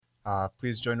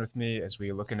Please join with me as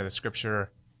we look into the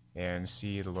scripture and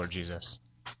see the Lord Jesus.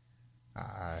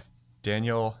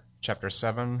 Daniel chapter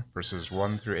 7, verses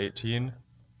 1 through 18.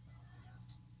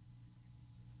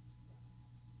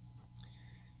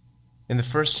 In the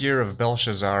first year of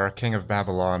Belshazzar, king of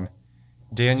Babylon,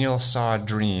 Daniel saw a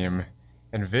dream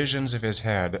and visions of his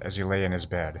head as he lay in his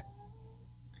bed.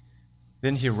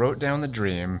 Then he wrote down the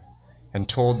dream and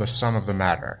told the sum of the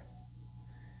matter.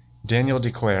 Daniel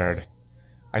declared,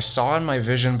 I saw in my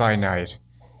vision by night,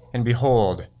 and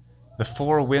behold, the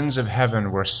four winds of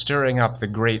heaven were stirring up the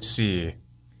great sea.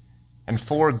 And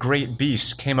four great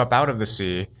beasts came up out of the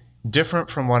sea, different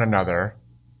from one another.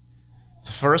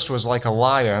 The first was like a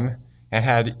lion and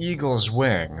had eagle's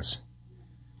wings.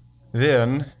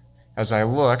 Then, as I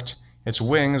looked, its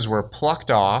wings were plucked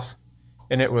off,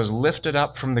 and it was lifted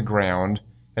up from the ground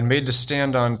and made to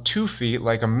stand on 2 feet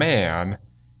like a man,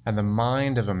 and the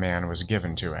mind of a man was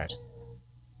given to it.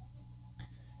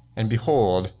 And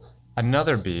behold,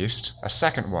 another beast, a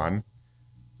second one,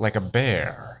 like a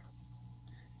bear.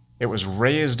 It was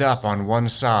raised up on one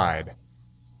side.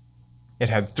 It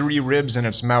had 3 ribs in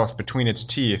its mouth between its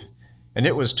teeth, and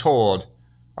it was told,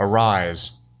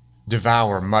 Arise,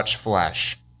 devour much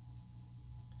flesh.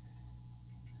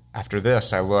 After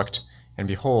this I looked, and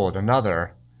behold,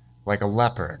 another, like a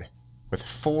leopard, with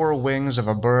 4 wings of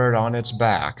a bird on its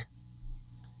back.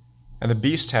 And the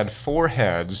beast had 4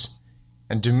 heads,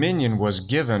 and dominion was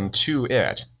given to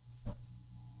it.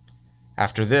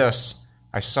 After this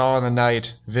I saw in the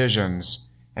night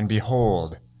visions, and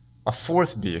behold, a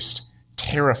 4th beast,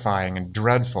 terrifying and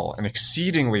dreadful and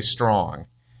exceedingly strong.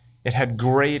 It had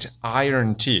great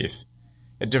iron teeth.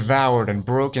 It devoured and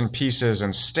broke in pieces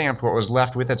and stamped what was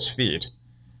left with its feet.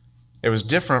 It was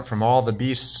different from all the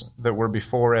beasts that were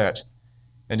before it,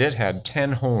 and it had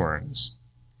 10 horns.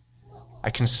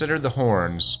 I considered the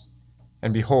horns,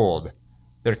 and behold,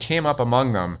 there came up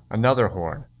among them another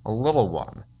horn, a little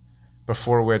one,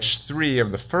 before which 3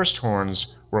 of the first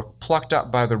horns were plucked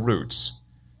up by the roots.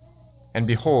 And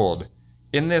behold,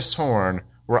 in this horn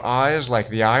were eyes like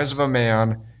the eyes of a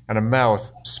man, and a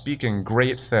mouth speaking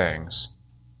great things.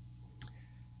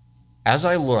 As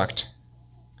I looked,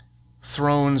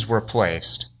 thrones were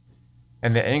placed,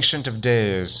 and the Ancient of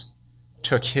Days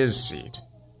took his seat.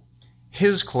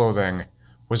 His clothing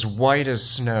was white as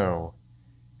snow,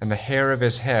 and the hair of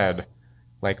his head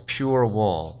like pure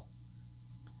wool.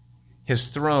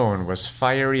 His throne was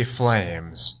fiery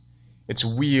flames. Its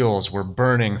wheels were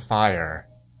burning fire.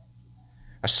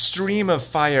 A stream of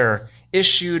fire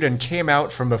issued and came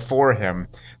out from before him.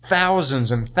 Thousands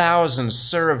and thousands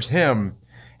served him,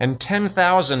 and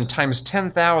 10,000 times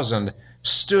 10,000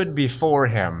 stood before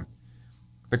him.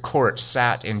 The court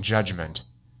sat in judgment,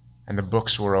 and the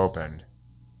books were opened.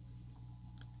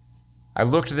 I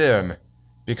looked then,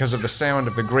 because of the sound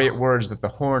of the great words that the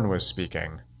horn was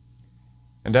speaking.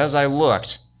 And as I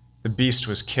looked, the beast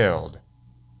was killed,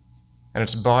 and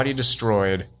its body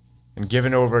destroyed and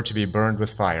given over to be burned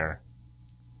with fire.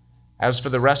 As for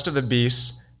the rest of the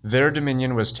beasts, their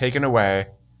dominion was taken away,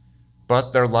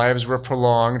 but their lives were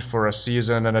prolonged for a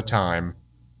season and a time.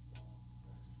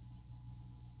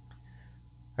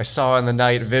 I saw in the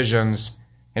night visions,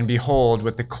 and behold,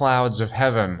 with the clouds of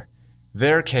heaven,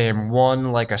 there came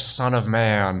one like a son of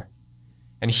man,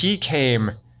 and he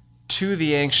came to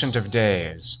the Ancient of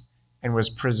Days, and was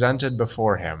presented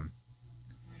before him.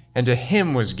 And to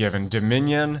him was given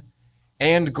dominion,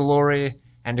 and glory,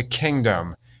 and a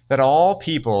kingdom, that all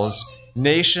peoples,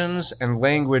 nations, and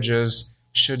languages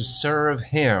should serve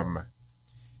him.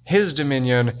 His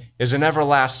dominion is an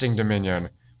everlasting dominion,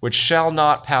 which shall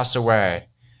not pass away,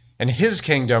 and his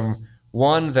kingdom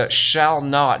one that shall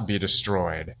not be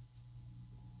destroyed.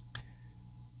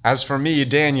 As for me,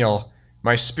 Daniel,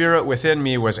 my spirit within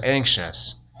me was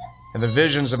anxious, and the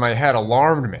visions of my head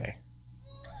alarmed me.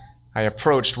 I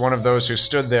approached one of those who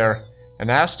stood there and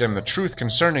asked him the truth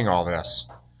concerning all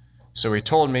this. So he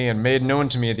told me and made known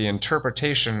to me the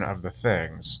interpretation of the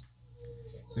things.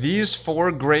 These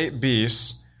 4 great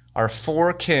beasts are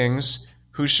 4 kings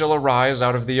who shall arise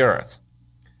out of the earth.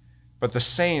 But the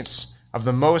saints of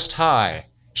the Most High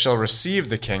shall receive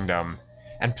the kingdom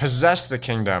and possess the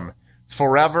kingdom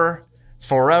forever,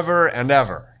 forever and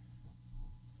ever.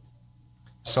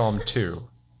 Psalm 2.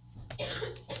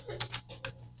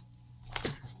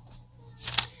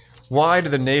 Why do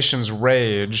the nations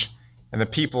rage and the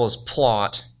peoples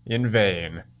plot in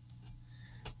vain?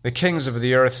 The kings of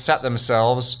the earth set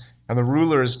themselves, and the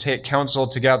rulers take counsel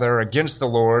together against the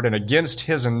Lord and against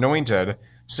his anointed,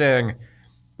 saying,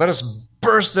 Let us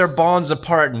burst their bonds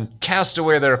apart and cast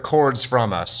away their cords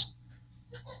from us.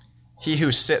 He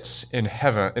who sits in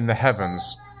heaven, in the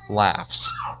heavens,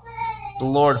 laughs. The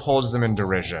Lord holds them in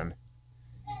derision.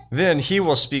 Then he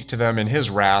will speak to them in his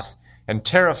wrath and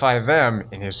terrify them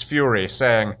in his fury,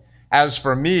 saying, As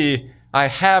for me, I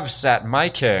have set my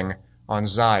king on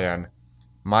Zion,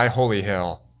 my holy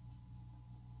hill.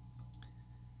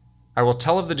 I will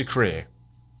tell of the decree.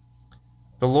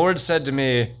 The Lord said to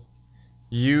me,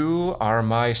 You are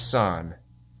my son.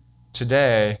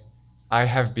 Today I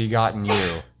have begotten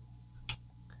you.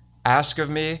 Ask of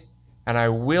me, and I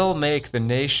will make the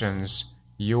nations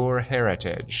your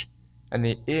heritage, and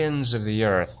the ends of the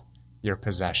earth your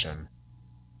possession.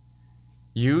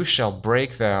 You shall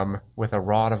break them with a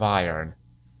rod of iron,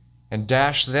 and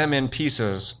dash them in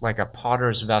pieces like a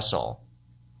potter's vessel.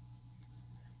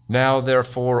 Now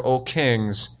therefore, O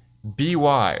kings, be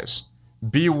wise,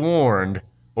 be warned,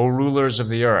 O rulers of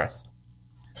the earth.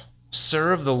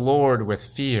 Serve the Lord with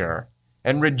fear,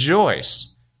 and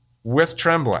rejoice with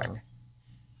trembling.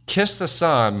 Kiss the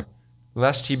Son,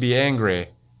 lest he be angry,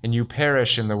 and you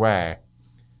perish in the way,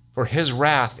 for his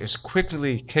wrath is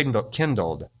quickly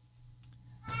kindled.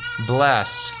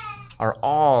 Blessed are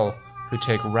all who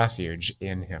take refuge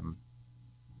in him.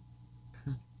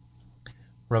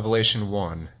 Revelation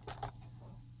 1,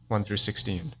 1 through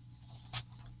 16.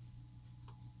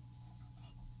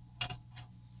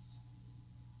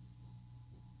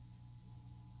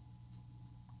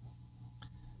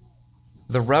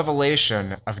 The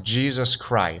revelation of Jesus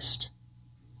Christ,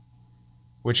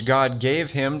 which God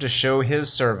gave him to show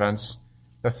his servants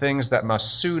the things that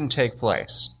must soon take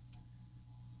place.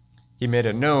 He made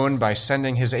it known by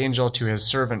sending his angel to his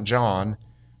servant John,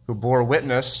 who bore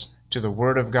witness to the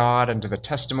word of God and to the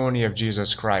testimony of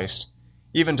Jesus Christ,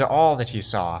 even to all that he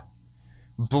saw.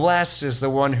 Blessed is the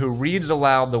one who reads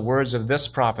aloud the words of this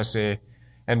prophecy,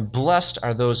 and blessed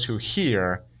are those who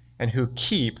hear and who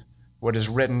keep what is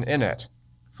written in it,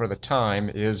 for the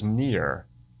time is near.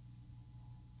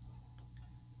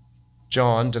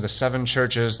 John, to the 7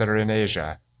 churches that are in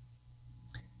Asia.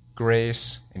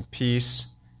 Grace and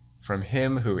peace from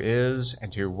him who is,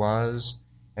 and who was,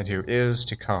 and who is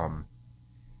to come,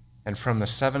 and from the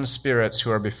 7 spirits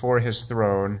who are before his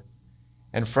throne,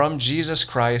 and from Jesus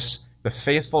Christ, the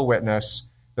faithful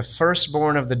witness, the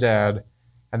firstborn of the dead,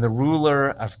 and the ruler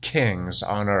of kings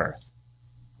on earth.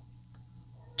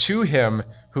 To him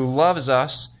who loves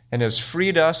us and has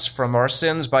freed us from our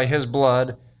sins by his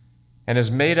blood, and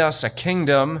has made us a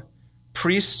kingdom,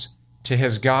 priest to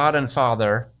his God and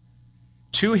Father,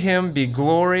 to him be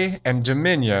glory and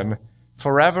dominion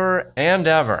forever and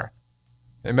ever.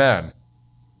 Amen.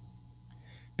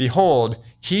 Behold,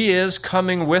 he is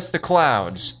coming with the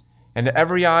clouds, and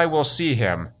every eye will see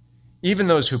him, even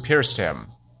those who pierced him.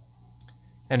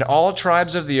 And all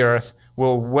tribes of the earth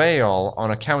will wail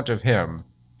on account of him.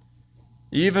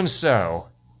 Even so,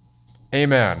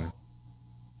 amen.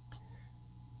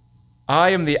 I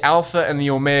am the Alpha and the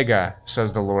Omega,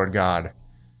 says the Lord God,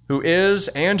 who is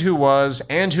and who was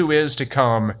and who is to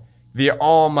come, the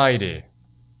Almighty.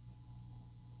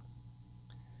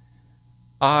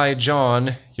 I,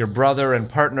 John, your brother and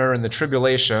partner in the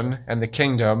tribulation and the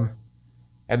kingdom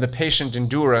and the patient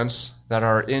endurance that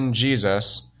are in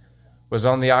Jesus, was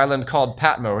on the island called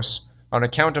Patmos on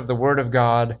account of the word of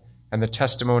God and the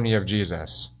testimony of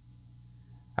Jesus.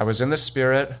 I was in the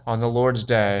Spirit on the Lord's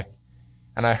day,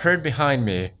 and I heard behind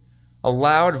me a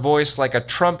loud voice like a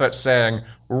trumpet saying,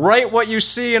 Write what you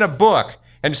see in a book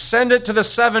and send it to the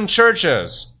 7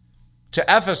 churches, to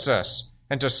Ephesus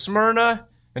and to Smyrna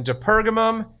and to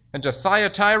Pergamum and to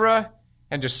Thyatira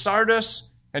and to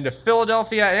Sardis and to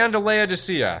Philadelphia and to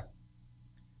Laodicea.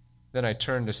 Then I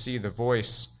turned to see the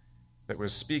voice that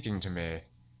was speaking to me,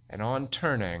 and on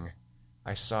turning,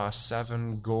 I saw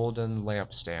 7 golden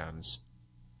lampstands.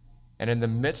 And in the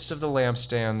midst of the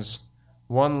lampstands,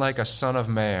 one like a son of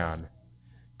man,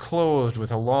 clothed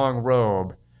with a long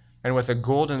robe and with a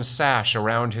golden sash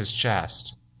around his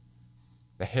chest.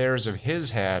 The hairs of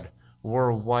his head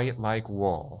were white like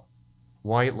wool,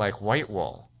 white like white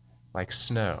wool, like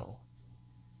snow.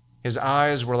 His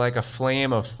eyes were like a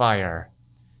flame of fire.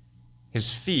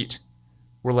 His feet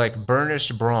were like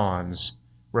burnished bronze,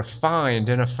 refined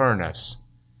in a furnace,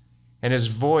 and his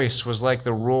voice was like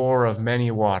the roar of many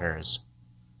waters.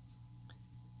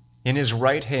 In his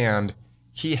right hand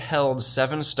he held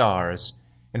 7 stars,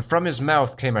 and from his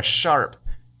mouth came a sharp,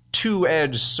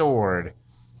 2-edged sword,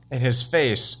 and his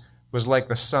face was like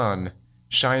the sun,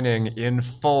 shining in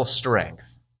full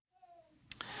strength.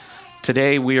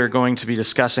 Today we are going to be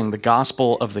discussing the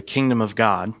gospel of the kingdom of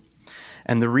God.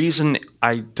 And the reason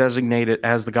I designate it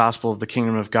as the gospel of the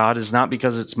kingdom of God is not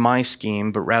because it's my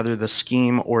scheme, but rather the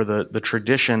scheme or the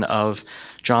tradition of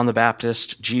John the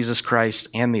Baptist, Jesus Christ,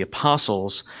 and the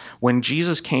apostles. When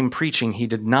Jesus came preaching, he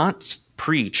did not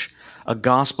preach a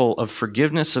gospel of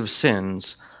forgiveness of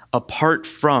sins apart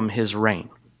from his reign.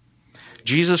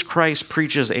 Jesus Christ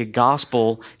preaches a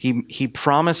gospel. He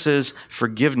promises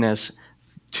forgiveness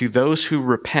to those who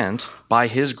repent by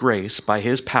his grace, by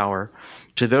his power,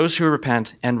 to those who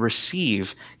repent and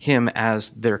receive him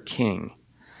as their king.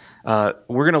 We're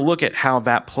going to look at how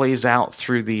that plays out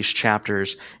through these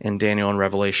chapters in Daniel and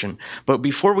Revelation. But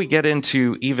before we get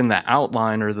into even the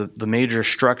outline or the major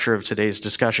structure of today's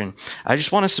discussion, I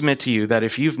just want to submit to you that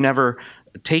if you've never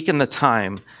taken the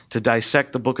time to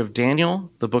dissect the book of Daniel,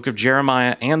 the book of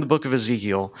Jeremiah, and the book of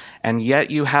Ezekiel, and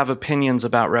yet you have opinions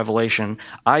about Revelation,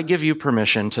 I give you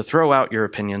permission to throw out your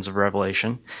opinions of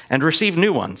Revelation and receive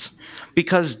new ones.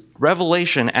 Because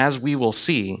Revelation, as we will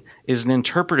see, is an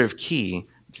interpretive key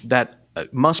that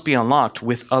must be unlocked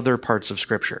with other parts of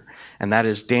Scripture, and that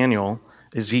is Daniel,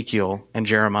 Ezekiel, and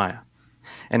Jeremiah.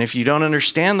 And if you don't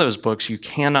understand those books, you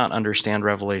cannot understand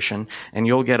Revelation, and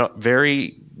you'll get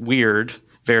very weird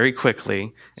very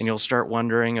quickly, and you'll start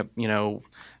wondering,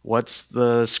 what's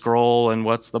the scroll and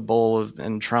what's the bowl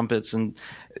and trumpets, and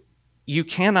you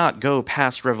cannot go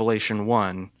past Revelation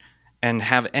 1 and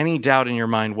have any doubt in your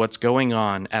mind what's going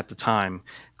on at the time.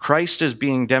 Christ is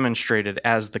being demonstrated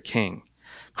as the king.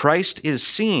 Christ is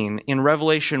seen in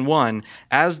Revelation 1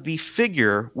 as the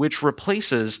figure which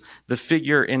replaces the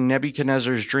figure in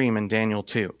Nebuchadnezzar's dream in Daniel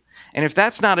 2. And if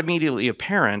that's not immediately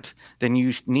apparent, then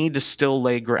you need to still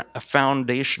lay a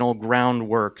foundational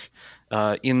groundwork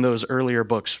in those earlier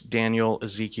books, Daniel,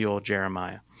 Ezekiel,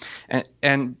 Jeremiah.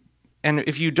 And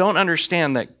if you don't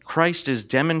understand that Christ is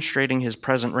demonstrating his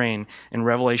present reign in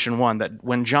Revelation 1, that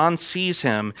when John sees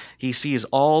him, he sees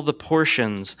all the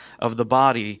portions of the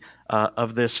body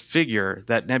of this figure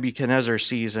that Nebuchadnezzar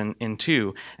sees in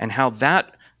 2, and how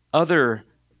that other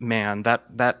man,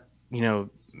 that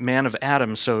man of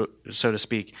Adam, so to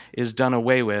speak, is done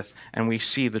away with, and we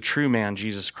see the true man,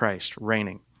 Jesus Christ,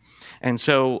 reigning. And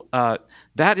so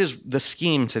that is the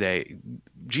scheme today.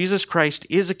 Jesus Christ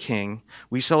is a king.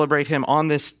 We celebrate him on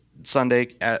this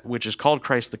Sunday, which is called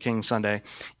Christ the King Sunday,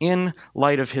 in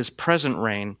light of his present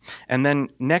reign. And then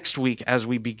next week, as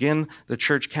we begin the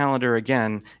church calendar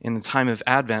again in the time of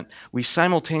Advent, we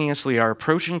simultaneously are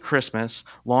approaching Christmas,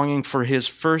 longing for his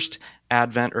first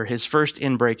advent or his first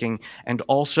inbreaking, and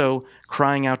also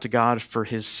crying out to God for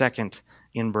his second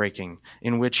inbreaking,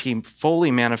 in which he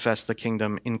fully manifests the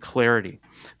kingdom in clarity.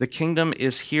 The kingdom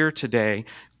is here today.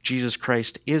 Jesus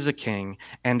Christ is a king,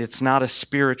 and it's not a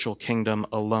spiritual kingdom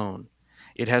alone.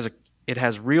 It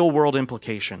has real-world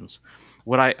implications.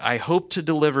 What I hope to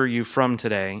deliver you from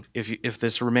today, if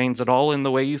this remains at all in the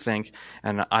way you think,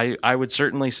 and I would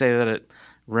certainly say that it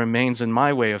remains in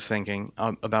my way of thinking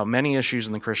about many issues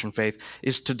in the Christian faith,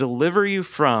 is to deliver you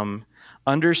from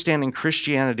understanding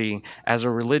Christianity as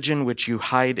a religion which you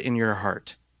hide in your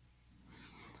heart.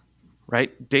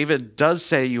 Right? David does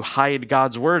say you hide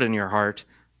God's word in your heart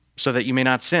so that you may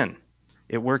not sin.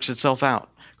 It works itself out.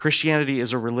 Christianity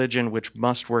is a religion which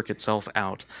must work itself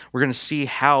out. We're going to see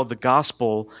how the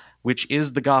gospel, which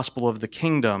is the gospel of the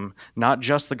kingdom, not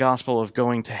just the gospel of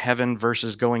going to heaven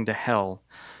versus going to hell,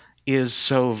 is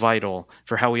so vital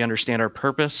for how we understand our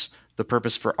purpose, the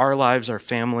purpose for our lives, our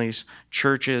families,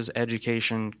 churches,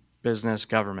 education, business,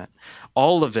 government.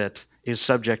 All of it is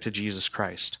subject to Jesus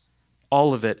Christ.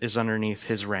 All of it is underneath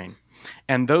his reign.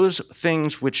 And those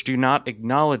things which do not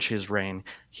acknowledge his reign,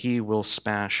 he will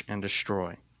smash and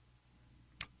destroy.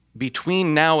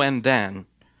 Between now and then,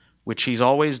 which he's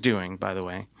always doing, by the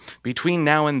way, between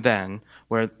now and then,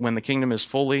 when the kingdom is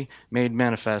fully made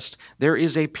manifest, there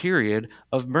is a period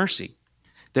of mercy.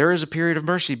 There is a period of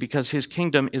mercy because his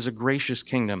kingdom is a gracious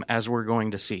kingdom, as we're going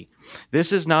to see.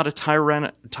 This is not a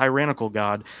tyrannical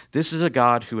God. This is a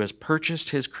God who has purchased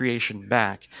his creation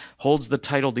back, holds the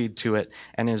title deed to it,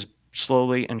 and is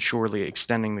slowly and surely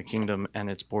extending the kingdom and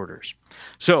its borders.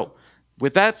 So,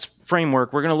 with that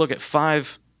framework, we're going to look at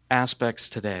 5 aspects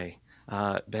today.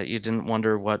 Bet you didn't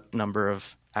wonder what number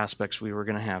of aspects we were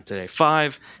going to have today.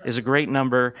 5 is a great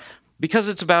number because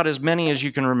it's about as many as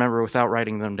you can remember without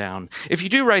writing them down. If you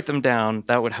do write them down,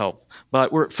 that would help.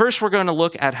 But first we're going to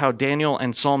look at how Daniel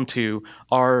and Psalm 2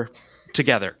 are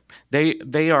together.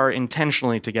 They are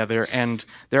intentionally together, and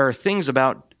there are things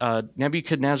about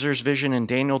Nebuchadnezzar's vision in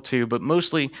Daniel 2, but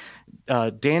mostly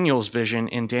Daniel's vision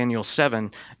in Daniel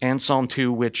 7 and Psalm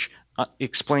 2, which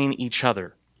explain each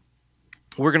other.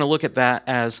 We're going to look at that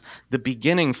as the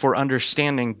beginning for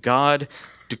understanding God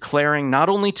declaring not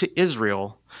only to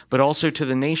Israel, but also to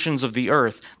the nations of the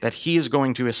earth that he is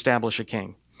going to establish a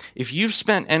king. If you've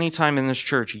spent any time in this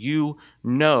church, you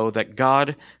know that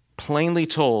God plainly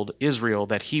told Israel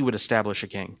that he would establish a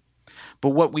king. But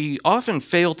what we often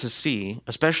fail to see,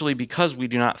 especially because we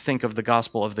do not think of the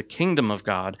gospel of the kingdom of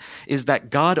God, is that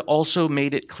God also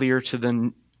made it clear to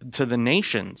the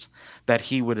nations that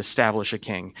he would establish a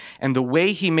king. And the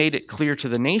way he made it clear to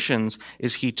the nations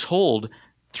is he told,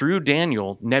 through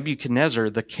Daniel, Nebuchadnezzar,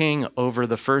 the king over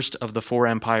the first of the four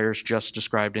empires just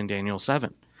described in Daniel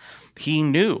 7. He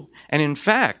knew. And in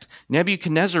fact,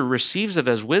 Nebuchadnezzar receives it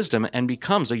as wisdom and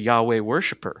becomes a Yahweh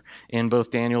worshiper. In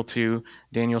both Daniel 2,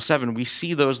 Daniel 7, we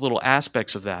see those little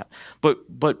aspects of that. But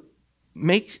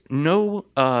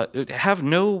have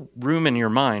no room in your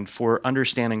mind for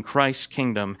understanding Christ's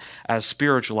kingdom as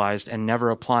spiritualized and never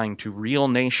applying to real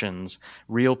nations,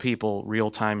 real people, real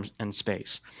time and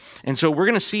space. And so we're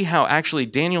going to see how actually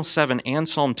Daniel 7 and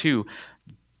Psalm 2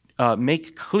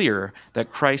 make clear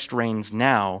that Christ reigns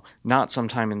now, not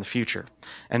sometime in the future.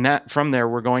 And that from there,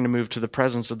 we're going to move to the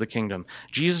presence of the kingdom.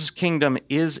 Jesus' kingdom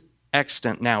is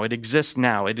extant now. It exists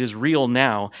now. It is real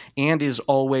now and is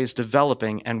always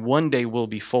developing and one day will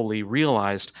be fully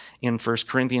realized. In 1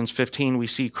 Corinthians 15, we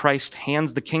see Christ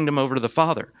hands the kingdom over to the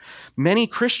Father. Many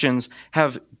Christians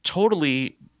have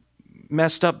totally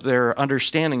messed up their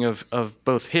understanding of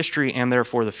both history and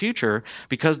therefore the future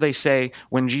because they say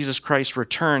when Jesus Christ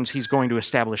returns, he's going to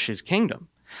establish his kingdom.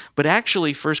 But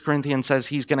actually, 1 Corinthians says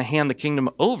he's going to hand the kingdom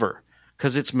over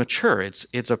because it's mature.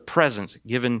 It's a present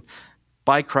given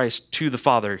by Christ to the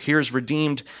Father. Here's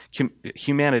redeemed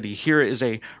humanity. Here is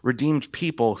a redeemed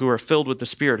people who are filled with the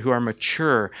Spirit, who are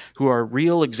mature, who are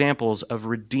real examples of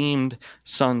redeemed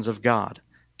sons of God,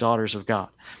 daughters of God.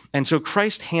 And so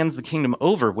Christ hands the kingdom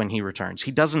over when he returns.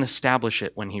 He doesn't establish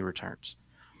it when he returns.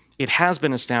 It has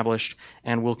been established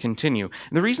and will continue.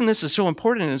 And the reason this is so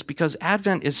important is because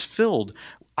Advent is filled,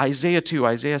 Isaiah 2,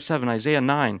 Isaiah 7, Isaiah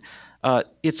 9,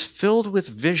 it's filled with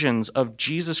visions of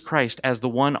Jesus Christ as the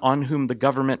one on whom the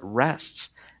government rests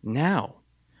now.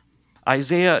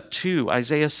 Isaiah 2,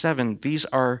 Isaiah 7, these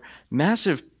are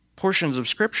massive portions of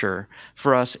Scripture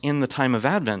for us in the time of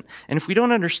Advent. And if we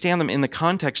don't understand them in the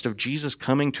context of Jesus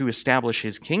coming to establish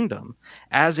his kingdom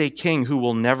as a king who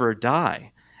will never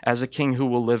die, as a king who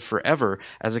will live forever,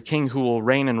 as a king who will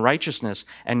reign in righteousness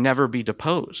and never be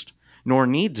deposed, nor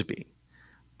need to be,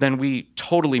 then we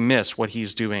totally miss what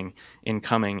he's doing in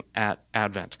coming at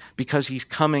Advent, because he's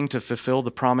coming to fulfill the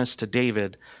promise to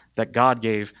David that God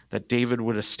gave, that David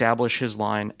would establish his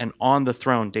line, and on the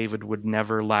throne, David would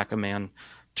never lack a man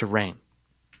to reign.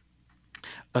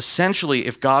 Essentially,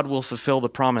 if God will fulfill the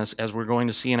promise, as we're going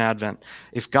to see in Advent,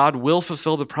 if God will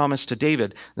fulfill the promise to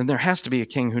David, then there has to be a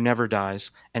king who never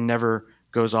dies and never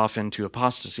goes off into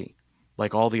apostasy,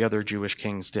 like all the other Jewish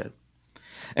kings did.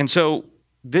 And so,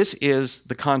 this is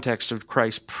the context of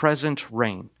Christ's present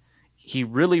reign. He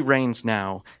really reigns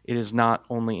now. It is not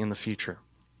only in the future.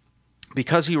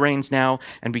 Because he reigns now,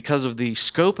 and because of the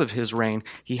scope of his reign,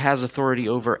 he has authority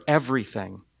over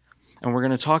everything. And we're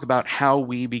going to talk about how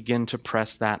we begin to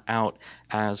press that out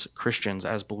as Christians,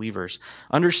 as believers.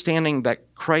 Understanding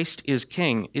that Christ is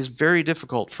king is very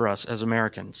difficult for us as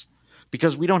Americans,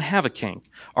 because we don't have a king.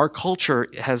 Our culture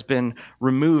has been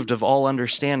removed of all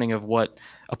understanding of what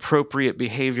appropriate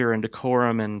behavior and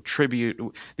decorum and tribute,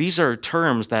 these are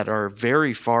terms that are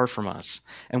very far from us.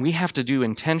 And we have to do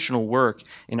intentional work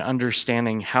in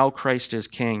understanding how Christ is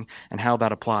king and how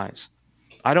that applies.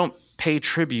 I don't pay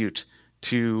tribute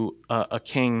to a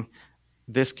king,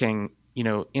 this king,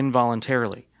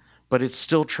 involuntarily, but it's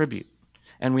still tribute.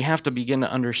 And we have to begin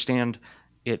to understand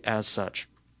it as such.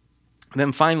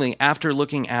 Then finally, after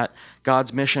looking at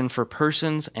God's mission for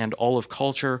persons and all of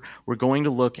culture, we're going to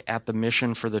look at the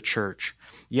mission for the church.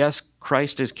 Yes,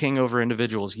 Christ is king over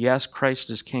individuals. Yes, Christ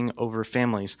is king over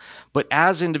families. But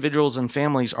as individuals and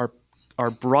families are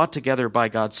brought together by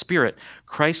God's Spirit,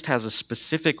 Christ has a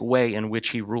specific way in which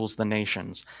he rules the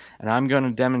nations. And I'm going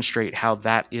to demonstrate how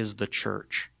that is the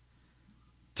church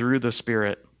through the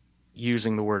Spirit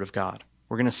using the Word of God.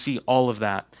 We're going to see all of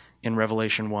that in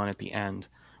Revelation 1 at the end,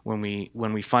 when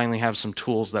we finally have some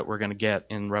tools that we're going to get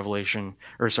in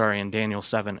in Daniel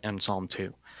 7 and Psalm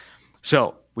 2.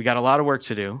 So we got a lot of work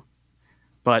to do,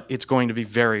 but it's going to be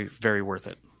very, very worth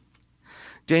it.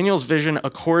 Daniel's vision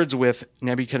accords with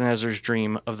Nebuchadnezzar's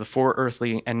dream of the four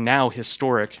earthly and now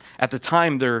historic, at the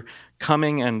time they're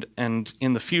coming and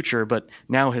in the future, but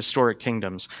now historic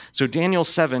kingdoms. So Daniel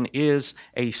 7 is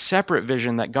a separate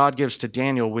vision that God gives to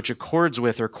Daniel, which accords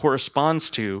with or corresponds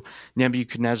to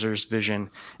Nebuchadnezzar's vision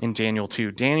in Daniel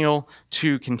 2. Daniel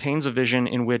 2 contains a vision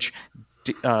in which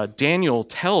Daniel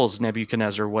tells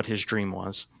Nebuchadnezzar what his dream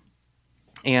was.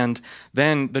 And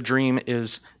then the dream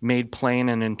is made plain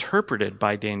and interpreted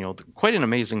by Daniel. Quite an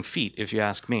amazing feat, if you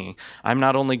ask me. I'm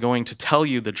not only going to tell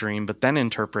you the dream, but then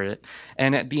interpret it.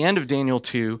 And at the end of Daniel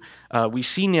 2, we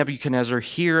see Nebuchadnezzar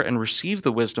hear and receive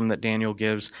the wisdom that Daniel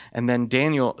gives. And then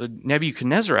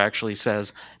Nebuchadnezzar actually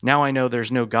says, "Now I know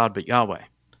there's no God but Yahweh."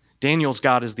 Daniel's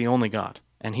God is the only God.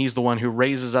 And he's the one who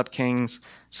raises up kings,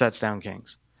 sets down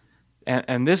kings.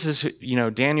 And this is,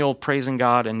 Daniel praising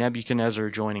God and Nebuchadnezzar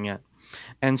joining it.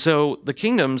 And so the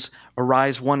kingdoms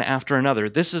arise one after another.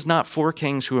 This is not 4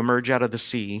 kings who emerge out of the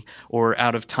sea or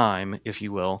out of time, if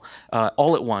you will,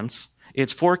 all at once.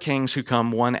 It's 4 kings who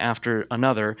come one after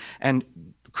another. And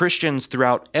Christians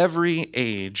throughout every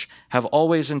age have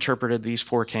always interpreted these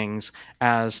 4 kings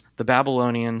as the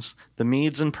Babylonians, the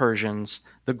Medes and Persians,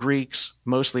 the Greeks,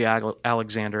 mostly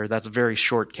Alexander, that's a very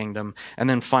short kingdom, and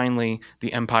then finally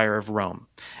the Empire of Rome.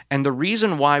 And the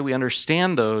reason why we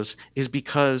understand those is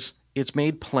because it's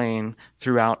made plain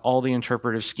throughout all the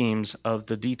interpretive schemes of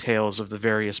the details of the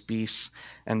various beasts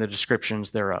and the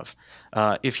descriptions thereof.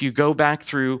 If you go back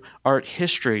through art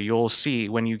history, you'll see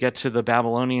when you get to the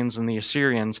Babylonians and the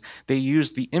Assyrians, they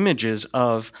use the images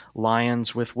of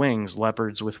lions with wings,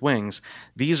 leopards with wings.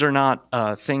 These are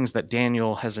not things that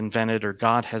Daniel has invented or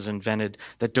God has invented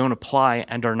that don't apply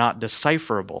and are not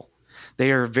decipherable.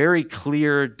 They are very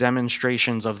clear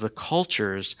demonstrations of the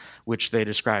cultures which they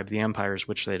describe, the empires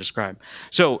which they describe.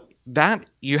 So that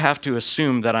you have to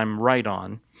assume that I'm right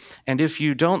on. And if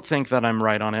you don't think that I'm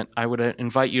right on it, I would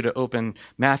invite you to open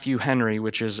Matthew Henry,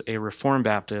 which is a Reformed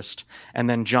Baptist, and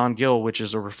then John Gill, which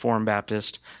is a Reformed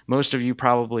Baptist. Most of you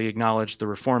probably acknowledge the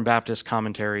Reformed Baptist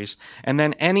commentaries, and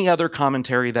then any other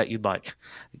commentary that you'd like.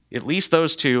 At least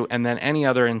those 2, and then any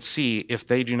other, and see if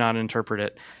they do not interpret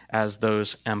it as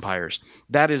those empires.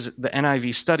 That is the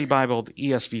NIV Study Bible, the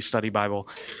ESV Study Bible.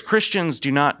 Christians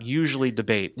do not usually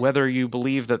debate whether you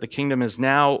believe that the kingdom is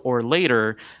now or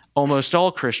later. Almost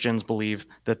all Christians believe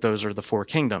that those are the 4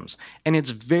 kingdoms. And it's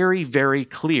very, very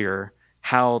clear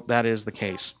how that is the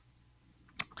case.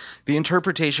 The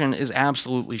interpretation is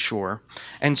absolutely sure.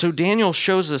 And so Daniel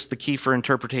shows us the key for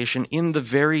interpretation in the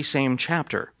very same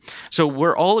chapter. So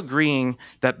we're all agreeing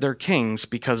that they're kings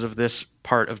because of this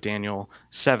part of Daniel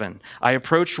 7. I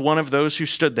approached one of those who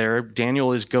stood there.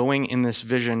 Daniel is going in this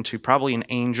vision to probably an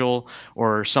angel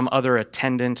or some other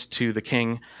attendant to the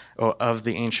king of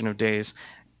the Ancient of Days.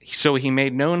 So he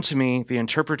made known to me the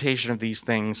interpretation of these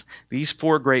things. These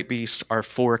 4 great beasts are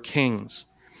 4 kings.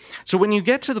 So when you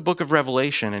get to the book of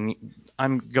Revelation, and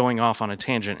I'm going off on a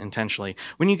tangent intentionally,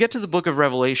 when you get to the book of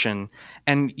Revelation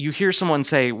and you hear someone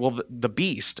say, well, the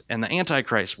beast and the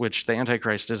Antichrist, which the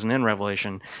Antichrist isn't in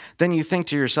Revelation, then you think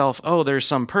to yourself, oh, there's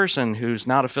some person who's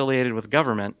not affiliated with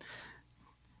government.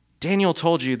 Daniel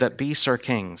told you that beasts are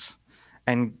kings,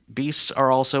 and beasts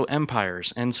are also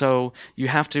empires, and so you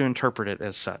have to interpret it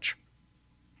as such.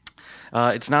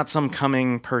 It's not some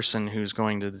coming person who's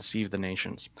going to deceive the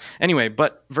nations. Anyway,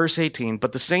 but verse 18,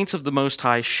 but the saints of the Most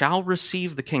High shall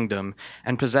receive the kingdom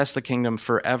and possess the kingdom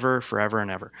forever, forever, and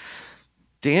ever.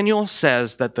 Daniel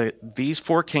says that these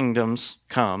 4 kingdoms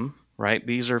come, right?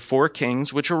 These are 4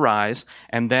 kings which arise.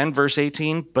 And then verse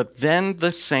 18, but then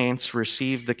the saints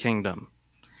receive the kingdom.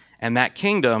 And that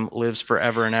kingdom lives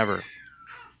forever and ever.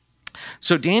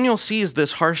 So Daniel sees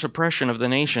this harsh oppression of the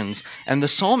nations, and the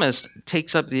psalmist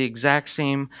takes up the exact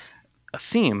same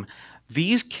theme.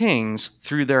 These kings,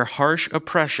 through their harsh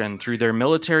oppression, through their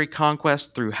military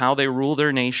conquest, through how they rule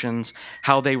their nations,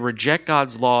 how they reject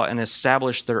God's law and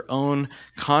establish their own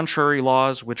contrary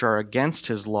laws which are against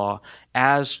his law,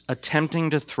 as attempting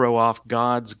to throw off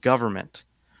God's government.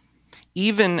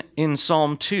 Even in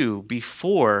Psalm 2,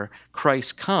 before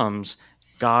Christ comes,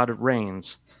 God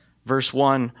reigns. Verse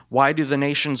 1, why do the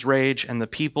nations rage and the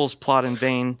peoples plot in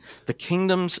vain? The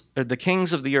kings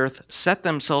of the earth set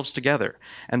themselves together,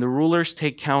 and the rulers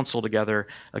take counsel together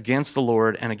against the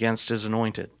Lord and against his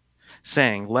anointed,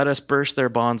 saying, let us burst their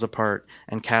bonds apart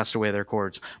and cast away their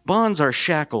cords. Bonds are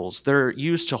shackles. They're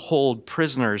used to hold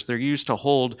prisoners. They're used to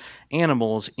hold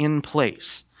animals in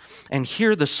place. And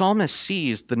here the psalmist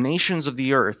sees the nations of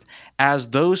the earth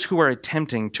as those who are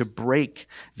attempting to break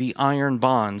the iron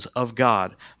bonds of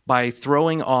God by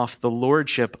throwing off the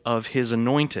lordship of his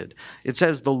anointed. It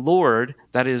says the Lord,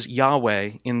 that is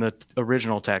Yahweh in the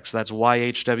original text. That's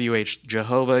YHWH,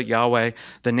 Jehovah, Yahweh,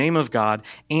 the name of God,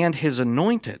 and his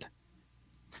anointed.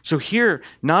 So here,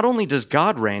 not only does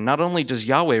God reign, not only does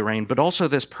Yahweh reign, but also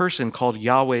this person called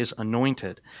Yahweh's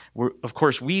anointed. Of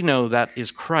course, we know that is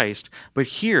Christ, but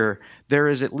here there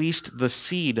is at least the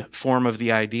seed form of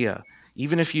the idea.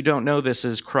 Even if you don't know this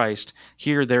is Christ,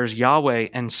 here there's Yahweh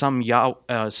and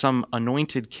some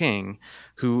anointed king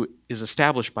who is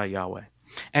established by Yahweh.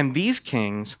 And these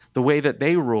kings, the way that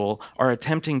they rule, are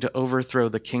attempting to overthrow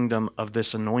the kingdom of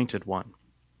this anointed one.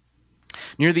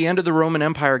 Near the end of the Roman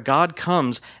Empire, God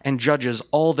comes and judges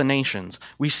all the nations.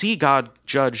 We see God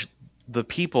judge the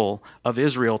people of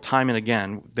Israel time and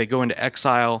again. They go into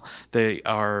exile. They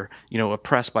are,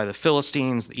 oppressed by the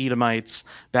Philistines, the Edomites.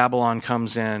 Babylon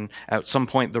comes in. At some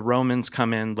point, the Romans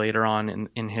come in later on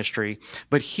in history.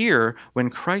 But here, when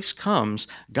Christ comes,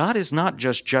 God is not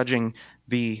just judging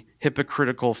the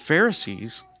hypocritical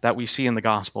Pharisees that we see in the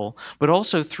gospel, but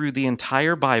also through the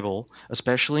entire Bible,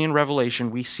 especially in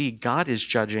Revelation, we see God is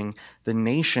judging the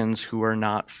nations who are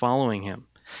not following him.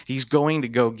 He's going to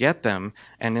go get them,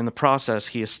 and in the process,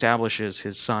 he establishes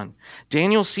his son.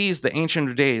 Daniel sees the Ancient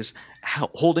of Days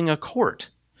holding a court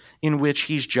in which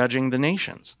he's judging the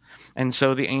nations. And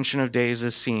so the Ancient of Days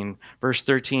is seen. Verse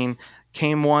 13,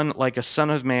 came one like a son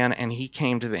of man, and he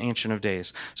came to the Ancient of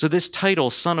Days. So this title,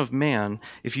 Son of Man,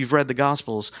 if you've read the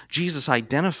Gospels, Jesus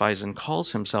identifies and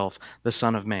calls himself the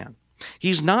Son of Man.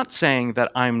 He's not saying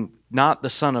that I'm not the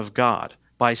Son of God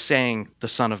by saying the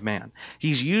Son of Man.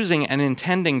 He's using and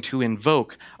intending to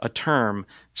invoke a term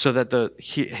so that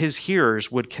his hearers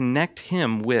would connect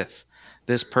him with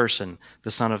this person,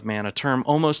 the Son of Man, a term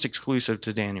almost exclusive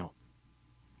to Daniel.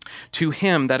 To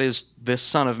him, that is, this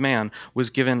Son of Man,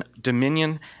 was given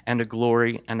dominion and a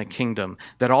glory and a kingdom,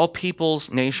 that all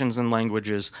peoples, nations, and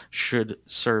languages should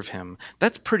serve him.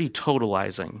 That's pretty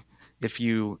totalizing, if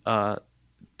you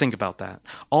think about that.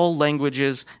 All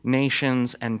languages,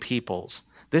 nations, and peoples.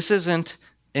 This isn't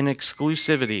an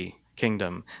exclusivity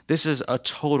kingdom. This is a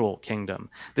total kingdom.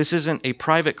 This isn't a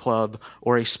private club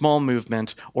or a small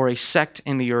movement or a sect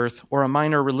in the earth or a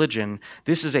minor religion.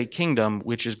 This is a kingdom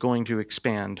which is going to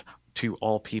expand to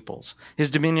all peoples.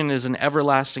 His dominion is an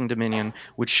everlasting dominion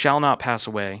which shall not pass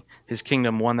away, his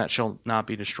kingdom one that shall not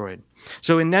be destroyed.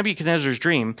 So in Nebuchadnezzar's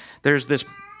dream, there's this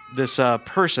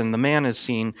person, the man is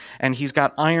seen, and he's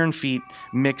got iron feet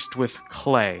mixed with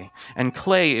clay. And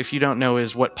clay, if you don't know,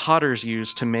 is what potters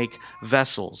use to make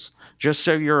vessels. Just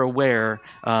so you're aware,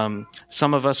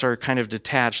 some of us are kind of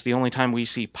detached. The only time we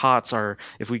see pots are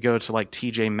if we go to like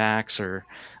TJ Maxx or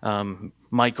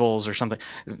Michael's or something.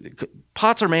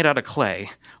 Pots are made out of clay.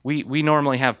 We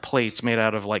normally have plates made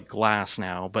out of like glass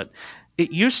now, but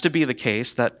it used to be the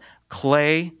case that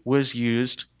clay was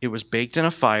used, it was baked in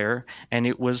a fire, and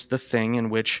it was the thing in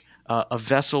which a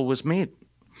vessel was made.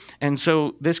 And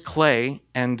so this clay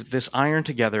and this iron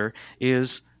together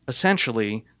is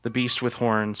essentially the beast with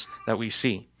horns that we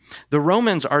see. The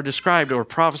Romans are described or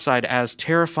prophesied as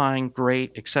terrifying,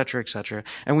 great, etc., etc.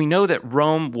 And we know that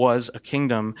Rome was a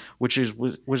kingdom which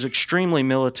was extremely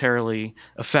militarily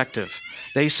effective.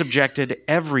 They subjected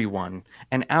everyone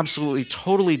and absolutely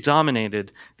totally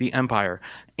dominated the empire.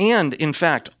 And in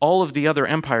fact, all of the other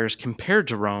empires compared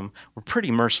to Rome were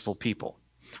pretty merciful people.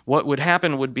 What would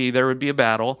happen would be there would be a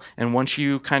battle, and once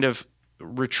you kind of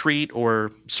retreat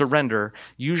or surrender,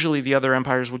 usually the other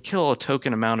empires would kill a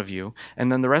token amount of you,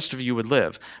 and then the rest of you would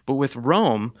live. But with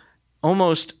Rome,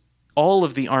 almost all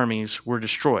of the armies were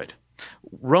destroyed.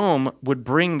 Rome would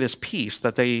bring this peace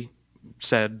that they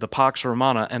said, the Pax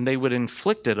Romana, and they would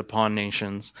inflict it upon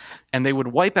nations, and they would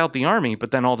wipe out the army,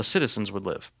 but then all the citizens would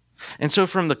live. And so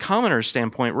from the commoner's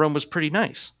standpoint, Rome was pretty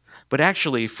nice. But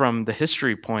actually, from the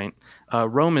history point,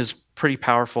 Rome is pretty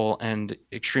powerful and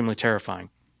extremely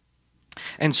terrifying.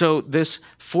 And so this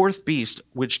fourth beast,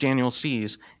 which Daniel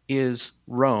sees, is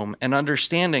Rome. And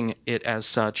understanding it as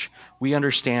such, we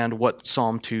understand what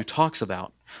Psalm 2 talks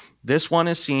about. This one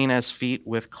is seen as feet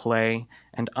with clay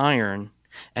and iron.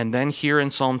 And then here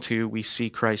in Psalm 2, we see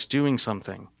Christ doing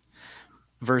something.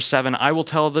 Verse 7, I will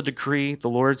tell the decree, the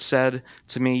Lord said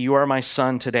to me, you are my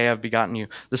son, today I've begotten you.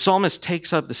 The psalmist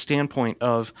takes up the standpoint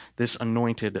of this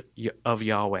anointed of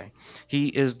Yahweh. He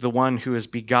is the one who is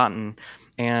begotten,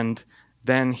 and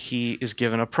then he is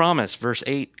given a promise. Verse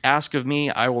 8, ask of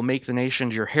me, I will make the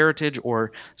nations your heritage,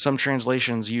 or some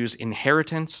translations use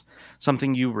inheritance,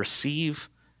 something you receive.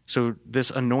 So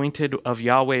this anointed of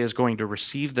Yahweh is going to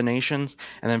receive the nations.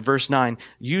 And then verse 9,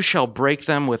 you shall break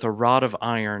them with a rod of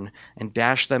iron and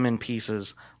dash them in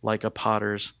pieces like a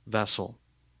potter's vessel.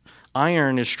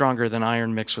 Iron is stronger than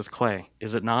iron mixed with clay,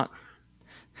 is it not?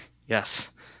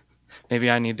 Yes. Maybe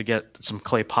I need to get some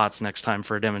clay pots next time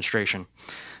for a demonstration.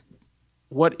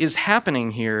 What is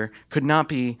happening here could not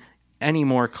be any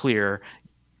more clear.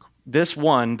 This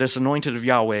one, this anointed of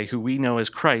Yahweh, who we know as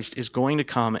Christ, is going to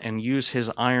come and use his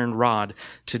iron rod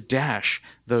to dash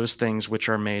those things which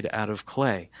are made out of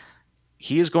clay.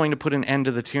 he is going to put an end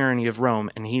to the tyranny of Rome,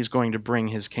 and he's going to bring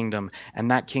his kingdom, and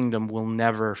that kingdom will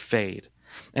never fade.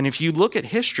 And if you look at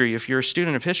history, if you're a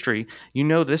student of history, you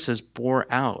know this is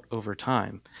bore out over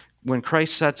time. When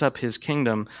Christ sets up his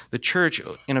kingdom, the church,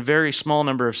 in a very small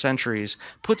number of centuries,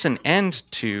 puts an end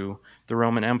to the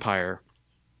Roman Empire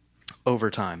over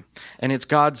time. And it's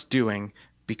God's doing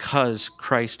because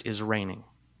Christ is reigning.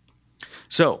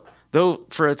 So, though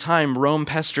for a time Rome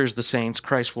pesters the saints,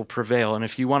 Christ will prevail. And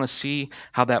if you want to see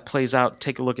how that plays out,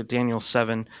 take a look at Daniel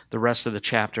 7. The rest of the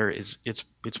chapter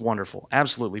it's wonderful,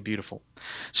 absolutely beautiful.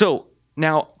 So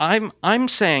now I'm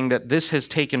saying that this has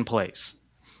taken place,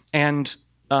 and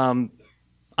I'm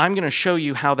going to show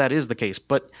you how that is the case.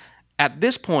 But at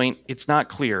this point, it's not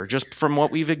clear. Just from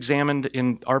what we've examined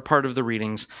in our part of the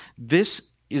readings,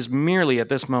 this is merely at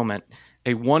this moment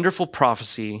a wonderful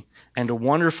prophecy and a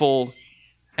wonderful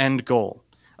end goal.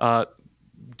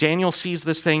 Daniel sees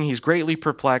this thing, he's greatly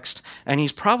perplexed, and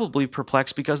he's probably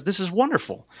perplexed because this is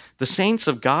wonderful. The saints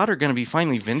of God are going to be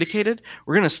finally vindicated.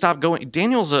 We're going to stop going.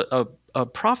 Daniel's a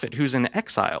prophet who's in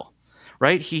exile,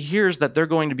 right? He hears that they're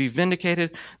going to be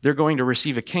vindicated, they're going to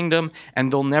receive a kingdom,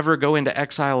 and they'll never go into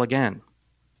exile again.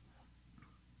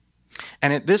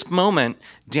 And at this moment,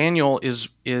 Daniel is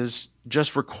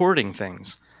just recording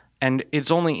things, and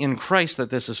it's only in Christ that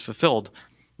this is fulfilled.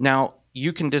 Now,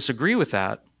 you can disagree with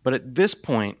that, but at this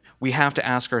point, we have to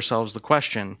ask ourselves the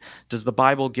question, does the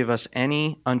Bible give us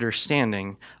any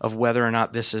understanding of whether or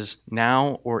not this is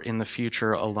now or in the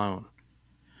future alone?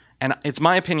 And it's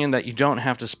my opinion that you don't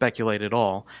have to speculate at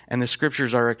all, and the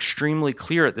scriptures are extremely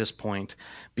clear at this point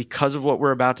because of what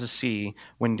we're about to see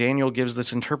when Daniel gives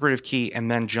this interpretive key and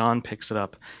then John picks it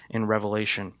up in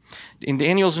Revelation. In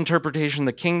Daniel's interpretation,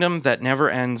 the kingdom that never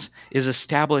ends is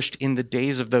established in the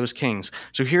days of those kings.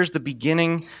 So here's the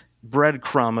beginning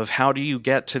breadcrumb of how do you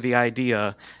get to the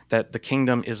idea that the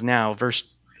kingdom is now.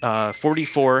 Verse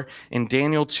 44 in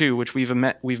Daniel 2, which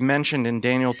we've mentioned in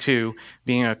Daniel 2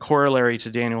 being a corollary to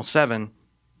Daniel 7.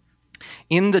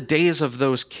 In the days of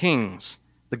those kings,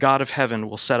 the God of heaven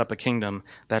will set up a kingdom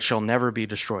that shall never be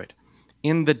destroyed.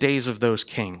 In the days of those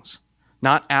kings.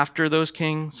 Not after those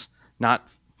kings, not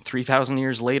 3,000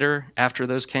 years later after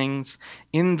those kings.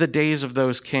 In the days of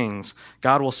those kings,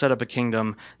 God will set up a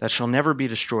kingdom that shall never be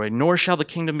destroyed, nor shall the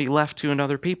kingdom be left to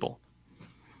another people.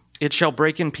 It shall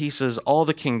break in pieces all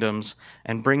the kingdoms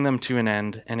and bring them to an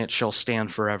end, and it shall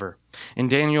stand forever. In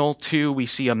Daniel 2, we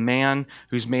see a man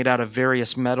who's made out of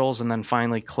various metals, and then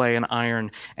finally clay and iron,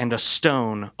 and a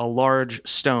stone, a large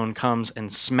stone, comes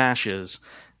and smashes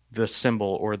the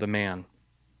symbol or the man.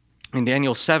 In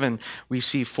Daniel 7, we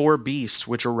see 4 beasts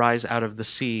which arise out of the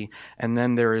sea, and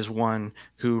then there is one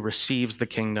who receives the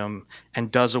kingdom and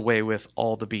does away with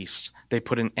all the beasts. They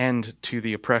put an end to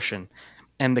the oppression.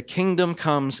 And the kingdom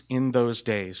comes in those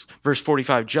days. Verse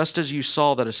 45, just as you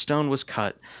saw that a stone was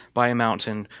cut by a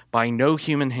mountain by no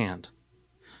human hand.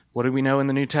 What do we know in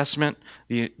the New Testament?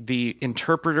 The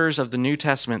interpreters of the New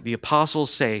Testament, the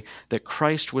apostles, say that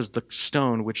Christ was the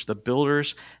stone which the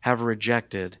builders have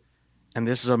rejected. And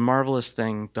this is a marvelous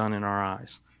thing done in our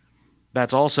eyes.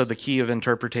 That's also the key of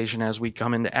interpretation as we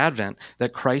come into Advent,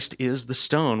 that Christ is the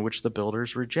stone which the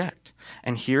builders reject.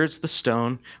 And here it's the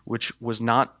stone which was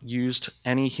not used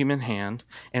any human hand,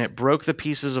 and it broke the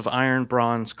pieces of iron,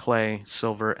 bronze, clay,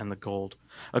 silver, and the gold.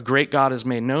 A great God has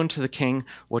made known to the king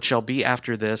what shall be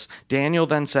after this. Daniel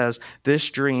then says, this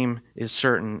dream is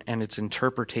certain, and its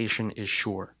interpretation is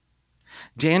sure.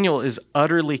 Daniel is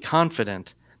utterly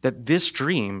confident that this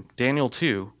dream, Daniel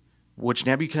 2, which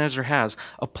Nebuchadnezzar has,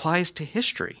 applies to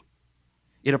history.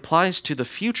 It applies to the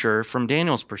future from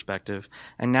Daniel's perspective,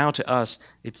 and now to us,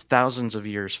 it's thousands of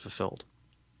years fulfilled.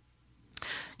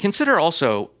 Consider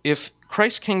also, if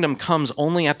Christ's kingdom comes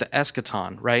only at the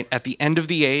eschaton, right, at the end of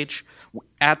the age,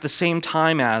 at the same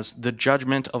time as the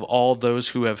judgment of all those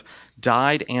who have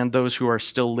died and those who are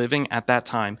still living at that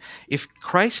time, if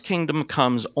Christ's kingdom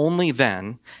comes only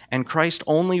then, and Christ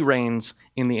only reigns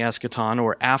in the eschaton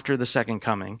or after the second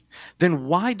coming, then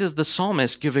why does the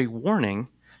psalmist give a warning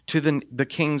to the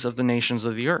kings of the nations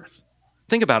of the earth?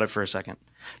 Think about it for a second.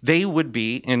 They would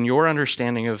be, in your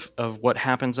understanding of what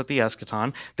happens at the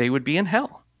eschaton, they would be in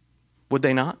hell, would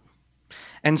they not?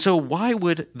 And so why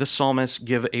would the psalmist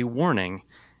give a warning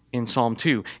in Psalm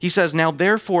 2? He says, now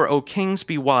therefore, O kings,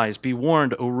 be wise, be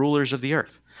warned, O rulers of the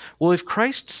earth. Well, if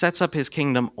Christ sets up his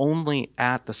kingdom only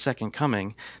at the second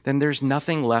coming, then there's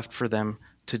nothing left for them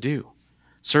to do.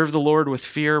 Serve the Lord with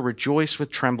fear, rejoice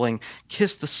with trembling,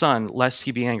 kiss the Son, lest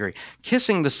he be angry.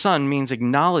 Kissing the Son means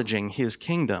acknowledging his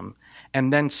kingdom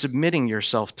and then submitting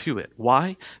yourself to it.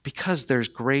 Why? Because there's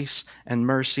grace and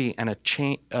mercy and a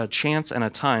chance and a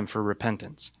time for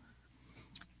repentance.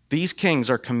 These kings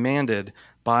are commanded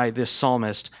by this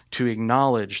psalmist to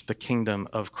acknowledge the kingdom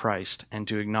of Christ and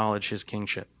to acknowledge his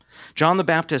kingship. John the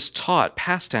Baptist taught,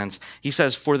 past tense, he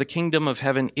says, "For the kingdom of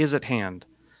heaven is at hand."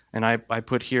 And I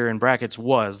put here in brackets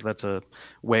was. That's a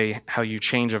way how you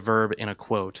change a verb in a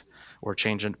quote or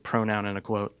change a pronoun in a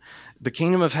quote. The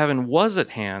kingdom of heaven was at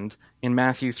hand in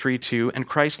Matthew 3:2, and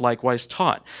Christ likewise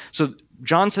taught. So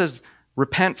John says,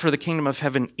 repent, for the kingdom of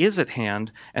heaven is at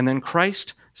hand. And then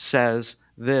Christ says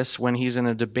this when he's in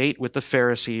a debate with the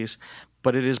Pharisees,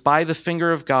 "But it is by the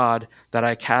finger of God that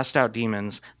I cast out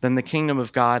demons. Then the kingdom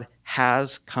of God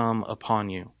has come upon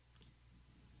you."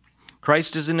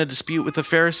 Christ is in a dispute with the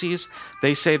Pharisees.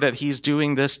 They say that he's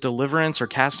doing this deliverance or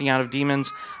casting out of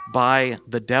demons by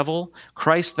the devil.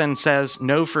 Christ then says,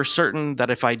 "Know for certain that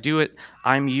if I do it,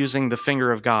 I'm using the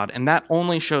finger of God." And that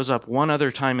only shows up one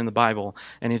other time in the Bible,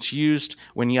 and it's used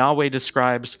when Yahweh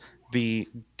describes the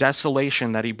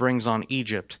desolation that he brings on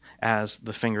Egypt as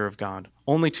the finger of God.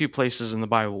 Only two places in the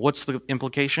Bible. What's the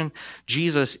implication?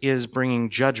 Jesus is bringing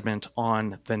judgment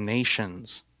on the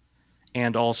nations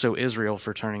and also Israel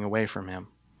for turning away from him.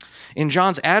 In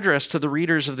John's address to the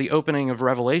readers of the opening of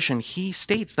Revelation, he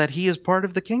states that he is part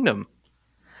of the kingdom.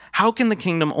 How can the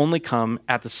kingdom only come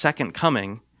at the second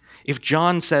coming if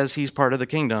John says he's part of the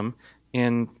kingdom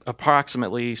in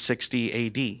approximately 60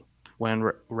 AD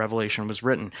when Revelation was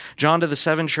written? John to the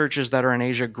 7 churches that are in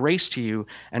Asia, grace to you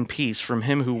and peace from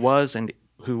him who was and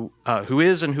who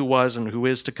is and who was and who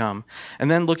is to come. And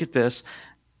then look at this.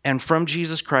 And from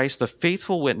Jesus Christ, the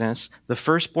faithful witness, the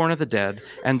firstborn of the dead,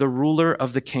 and the ruler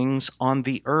of the kings on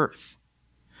the earth.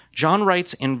 John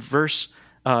writes in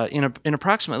in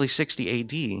approximately 60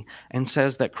 AD and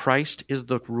says that Christ is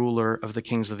the ruler of the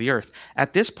kings of the earth.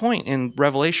 At this point in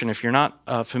Revelation, if you're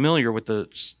not familiar with the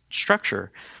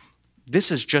structure, this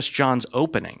is just John's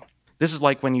opening. This is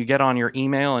like when you get on your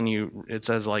email and it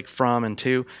says like from and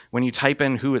to. When you type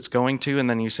in who it's going to and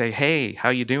then you say, "Hey, how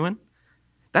you doing?"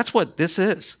 That's what this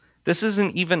is. This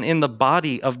isn't even in the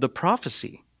body of the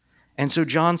prophecy. And so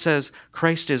John says,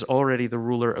 Christ is already the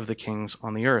ruler of the kings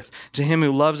on the earth. To him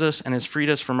who loves us and has freed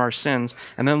us from our sins.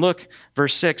 And then look,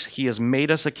 verse 6, he has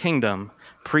made us a kingdom,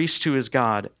 priest to his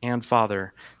God and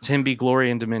Father. To him be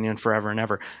glory and dominion forever and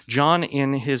ever. John,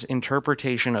 in his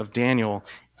interpretation of Daniel,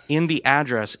 in the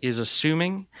address, is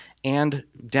assuming and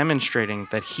demonstrating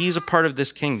that he's a part of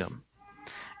this kingdom.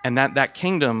 And that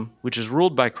kingdom, which is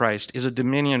ruled by Christ, is a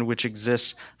dominion which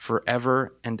exists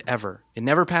forever and ever. It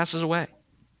never passes away.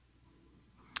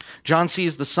 John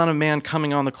sees the Son of Man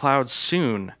coming on the clouds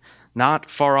soon, not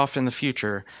far off in the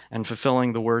future, and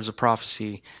fulfilling the words of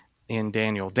prophecy in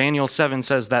Daniel. Daniel 7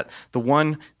 says that the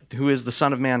one who is the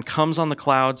Son of Man comes on the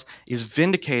clouds, is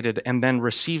vindicated, and then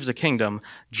receives a kingdom.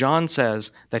 John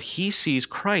says that he sees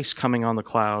Christ coming on the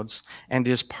clouds and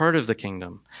is part of the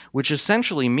kingdom, which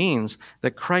essentially means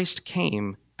that Christ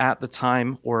came at the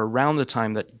time or around the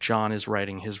time that John is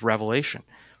writing his revelation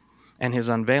and his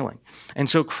unveiling. And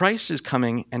so Christ is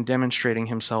coming and demonstrating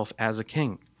himself as a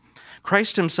king.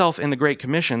 Christ himself in the Great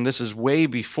Commission, this is way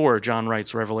before John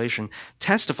writes Revelation,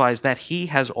 testifies that he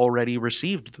has already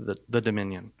received the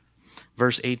dominion.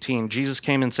 Verse 18, Jesus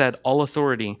came and said, "All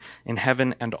authority in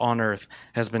heaven and on earth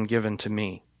has been given to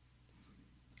me.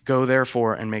 Go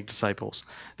therefore and make disciples."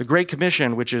 The Great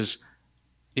Commission, which is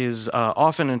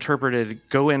often interpreted,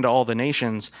 "go into all the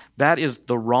nations," that is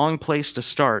the wrong place to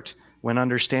start when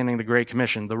understanding the Great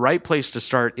Commission. The right place to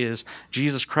start is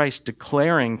Jesus Christ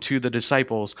declaring to the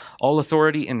disciples, "All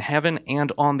authority in heaven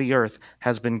and on the earth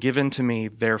has been given to me,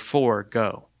 therefore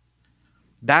go."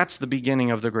 That's the beginning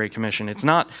of the Great Commission. It's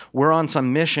not we're on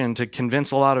some mission to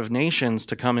convince a lot of nations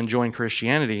to come and join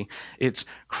Christianity. It's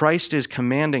Christ is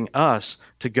commanding us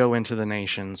to go into the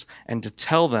nations and to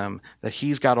tell them that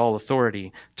he's got all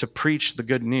authority to preach the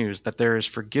good news, that there is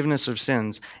forgiveness of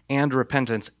sins and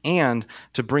repentance, and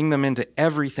to bring them into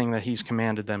everything that he's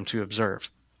commanded them to observe.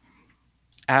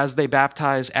 As they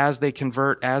baptize, as they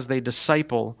convert, as they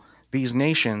disciple these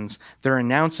nations, they're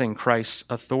announcing Christ's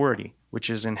authority, which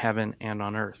is in heaven and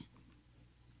on earth.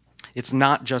 It's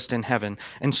not just in heaven.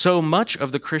 And so much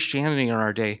of the Christianity in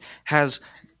our day has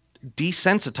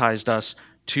desensitized us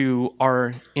to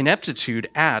our ineptitude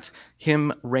at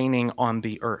him reigning on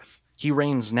the earth. He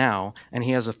reigns now, and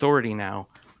he has authority now,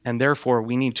 and therefore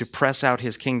we need to press out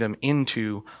his kingdom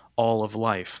into all of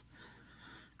life.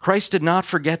 Christ did not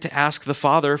forget to ask the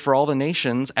Father for all the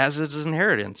nations as his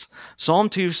inheritance. Psalm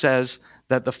 2 says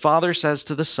that the Father says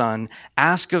to the Son,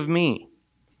 "Ask of me,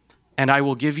 and I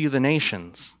will give you the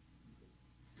nations."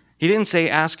 He didn't say,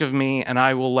 "Ask of me, and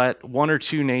I will let one or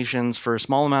two nations for a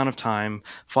small amount of time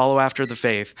follow after the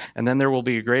faith, and then there will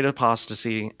be a great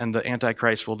apostasy, and the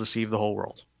Antichrist will deceive the whole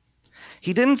world."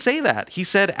 He didn't say that. He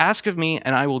said, ask of me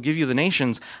and I will give you the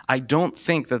nations. I don't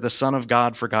think that the Son of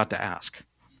God forgot to ask.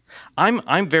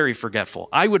 I'm very forgetful.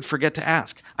 I would forget to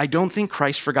ask. I don't think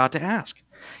Christ forgot to ask.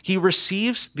 He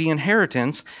receives the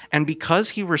inheritance, and because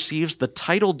he receives the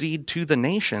title deed to the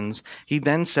nations, he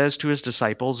then says to his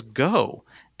disciples, go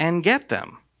and get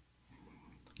them.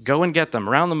 Go and get them.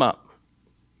 Round them up.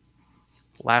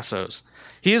 Lassos.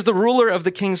 He is the ruler of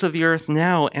the kings of the earth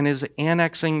now and is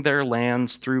annexing their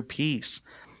lands through peace.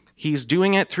 He's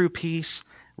doing it through peace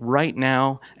right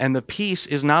now, and the peace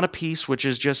is not a peace which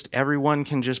is just everyone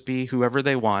can just be whoever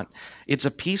they want. It's a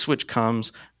peace which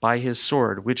comes by his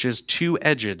sword, which is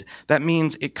two-edged. That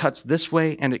means it cuts this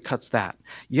way and it cuts that.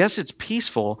 Yes, it's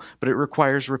peaceful, but it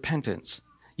requires repentance.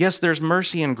 Yes, there's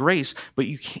mercy and grace, but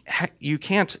you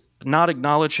can't not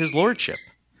acknowledge his lordship.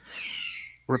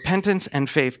 Repentance and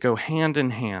faith go hand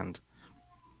in hand.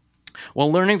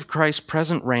 While learning of Christ's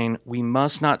present reign, we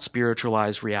must not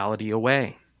spiritualize reality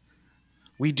away.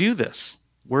 We do this.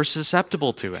 We're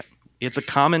susceptible to it. It's a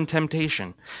common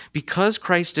temptation. Because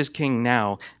Christ is king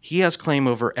now, he has claim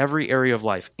over every area of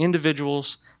life: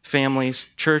 individuals, families,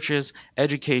 churches,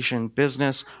 education,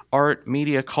 business, art,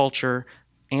 media, culture,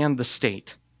 and the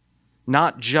state.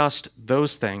 Not just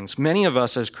those things. Many of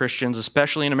us as Christians,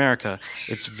 especially in America,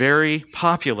 it's very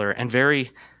popular and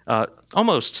very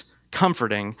almost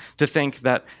comforting to think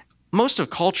that most of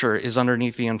culture is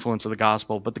underneath the influence of the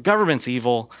gospel, but the government's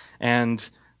evil and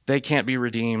they can't be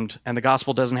redeemed, and the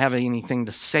gospel doesn't have anything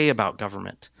to say about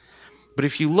government. But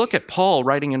if you look at Paul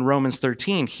writing in Romans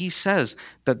 13, he says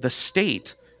that the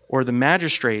state or the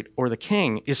magistrate or the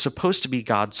king is supposed to be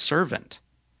God's servant.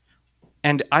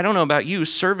 And I don't know about you,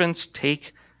 servants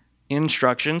take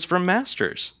instructions from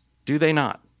masters, do they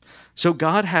not? So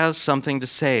God has something to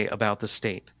say about the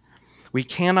state. We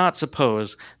cannot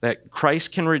suppose that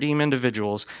Christ can redeem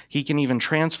individuals. He can even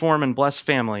transform and bless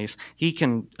families. He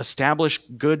can establish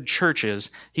good churches.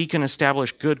 He can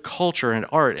establish good culture and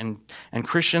art and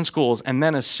Christian schools, and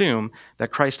then assume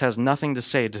that Christ has nothing to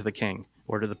say to the king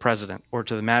or to the president or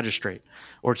to the magistrate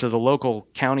or to the local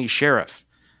county sheriff.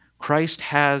 Christ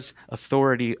has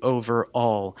authority over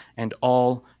all, and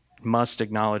all must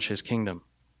acknowledge his kingdom,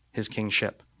 his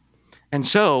kingship. And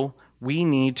so we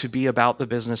need to be about the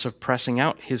business of pressing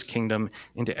out his kingdom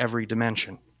into every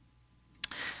dimension.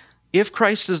 If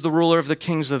Christ is the ruler of the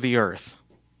kings of the earth,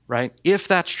 right? If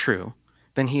that's true,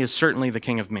 then he is certainly the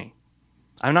king of me.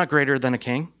 I'm not greater than a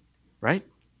king, right?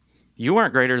 You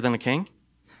aren't greater than a king.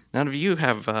 None of you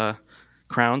have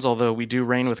crowns, although we do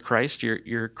reign with Christ.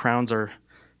 Your crowns are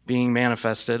being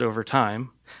manifested over time,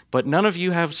 but none of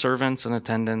you have servants and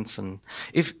attendants. And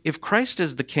if Christ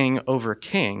is the king over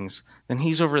kings, then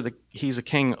he's a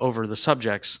king over the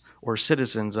subjects or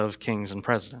citizens of kings and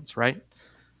presidents, right?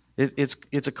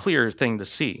 It's a clear thing to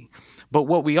see. But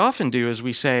what we often do is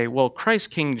we say, well, Christ's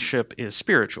kingship is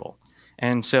spiritual,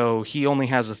 and so he only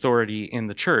has authority in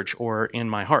the church or in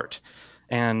my heart,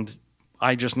 and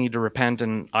I just need to repent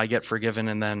and I get forgiven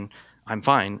and then I'm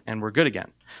fine and we're good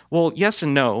again. Well, yes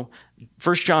and no.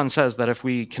 1 John says that if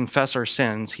we confess our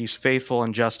sins, he's faithful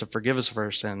and just to forgive us of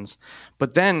our sins.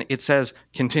 But then it says,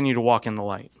 continue to walk in the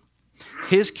light.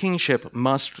 His kingship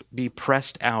must be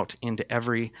pressed out into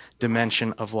every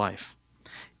dimension of life.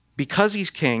 Because he's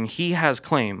king, he has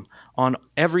claim on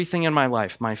everything in my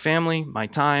life: my family, my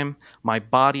time, my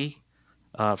body.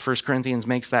 1 Corinthians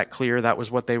makes that clear. That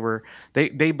was what they were.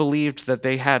 They believed that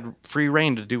they had free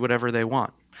reign to do whatever they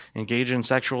want. Engage in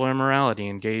sexual immorality,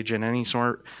 engage in any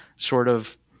sort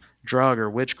of drug or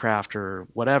witchcraft or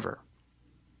whatever.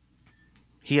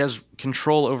 He has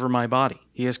control over my body.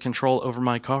 He has control over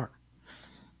my car.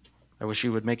 I wish he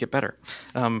would make it better.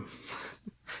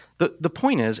 The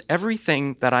point is,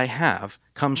 everything that I have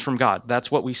comes from God.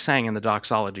 That's what we sang in the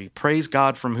doxology. Praise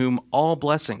God from whom all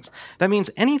blessings. That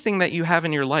means anything that you have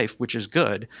in your life which is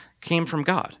good came from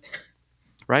God,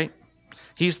 right?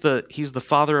 He's the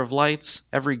Father of lights.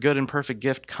 Every good and perfect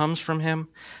gift comes from him.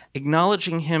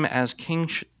 Acknowledging him as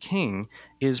king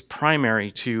is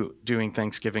primary to doing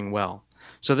Thanksgiving well.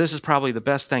 So this is probably the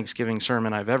best Thanksgiving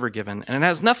sermon I've ever given. And it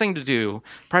has nothing to do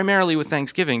primarily with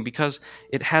Thanksgiving, because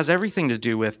it has everything to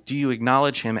do with, do you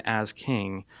acknowledge him as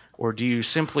king, or do you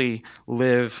simply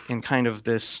live in kind of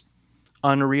this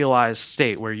unrealized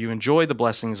state where you enjoy the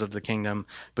blessings of the kingdom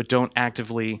but don't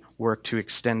actively work to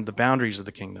extend the boundaries of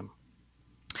the kingdom?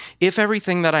 If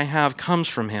everything that I have comes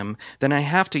from him, then I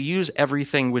have to use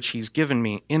everything which he's given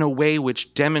me in a way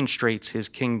which demonstrates his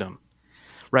kingdom.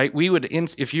 right?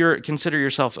 If you consider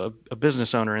yourself a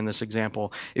business owner in this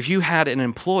example, if you had an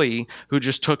employee who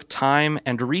just took time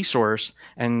and resource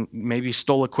and maybe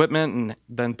stole equipment and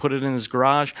then put it in his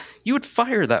garage, you would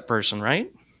fire that person,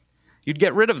 right? You'd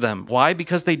get rid of them. Why?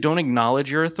 Because they don't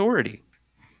acknowledge your authority.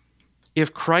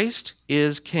 If Christ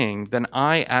is king, then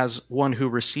I, as one who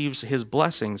receives his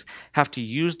blessings, have to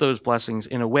use those blessings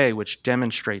in a way which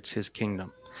demonstrates his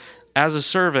kingdom. As a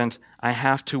servant, I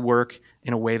have to work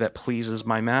in a way that pleases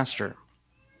my master.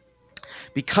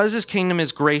 Because his kingdom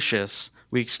is gracious,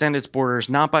 we extend its borders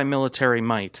not by military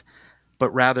might, but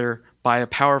rather by a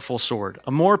powerful sword,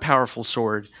 a more powerful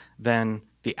sword than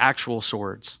the actual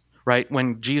swords, right?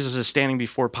 When Jesus is standing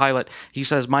before Pilate, he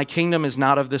says, "My kingdom is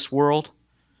not of this world,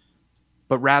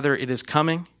 but rather it is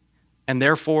coming, and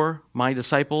therefore my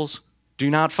disciples do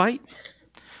not fight."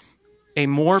 A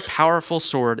more powerful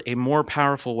sword, a more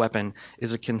powerful weapon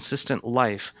is a consistent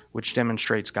life which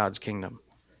demonstrates God's kingdom.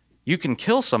 You can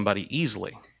kill somebody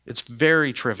easily. It's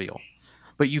very trivial.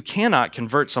 But you cannot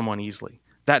convert someone easily.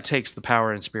 That takes the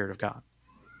power and spirit of God.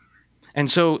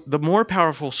 And so the more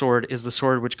powerful sword is the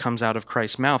sword which comes out of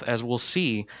Christ's mouth. As we'll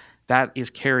see, that is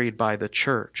carried by the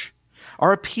church.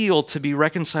 Our appeal to be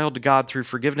reconciled to God through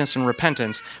forgiveness and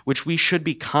repentance, which we should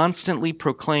be constantly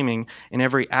proclaiming in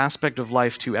every aspect of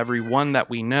life to everyone that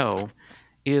we know,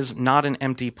 is not an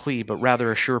empty plea, but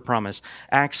rather a sure promise.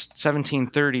 Acts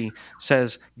 17:30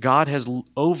 says, "God has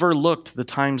overlooked the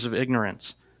times of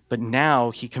ignorance, but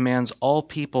now he commands all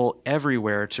people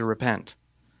everywhere to repent."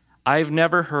 I've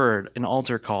never heard an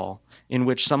altar call in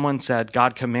which someone said,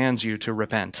 "God commands you to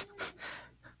repent."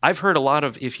 I've heard a lot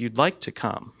of, "if you'd like to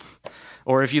come,"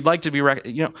 or "if you'd like to be,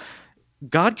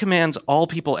 God commands all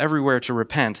people everywhere to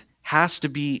repent has to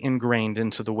be ingrained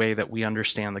into the way that we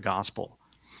understand the gospel.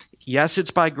 Yes, it's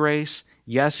by grace.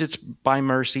 Yes, it's by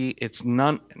mercy. It's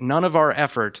none of our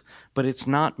effort, but it's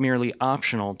not merely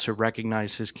optional to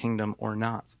recognize his kingdom or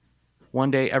not.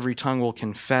 One day every tongue will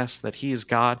confess that he is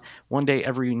God. One day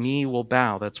every knee will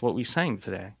bow. That's what we sang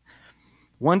today.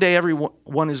 One day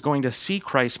everyone is going to see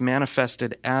Christ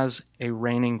manifested as a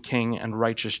reigning king and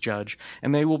righteous judge,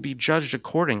 and they will be judged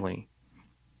accordingly.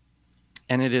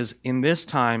 And it is in this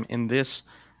time, in this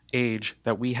age,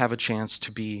 that we have a chance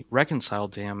to be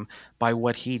reconciled to him by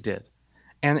what he did.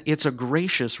 And it's a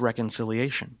gracious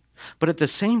reconciliation. But at the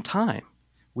same time,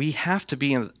 we have to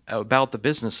be about the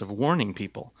business of warning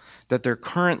people that they're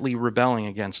currently rebelling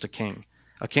against a king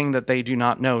that they do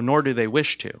not know, nor do they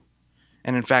wish to.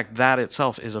 And in fact, that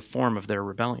itself is a form of their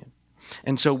rebellion.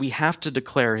 And so we have to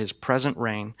declare his present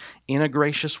reign in a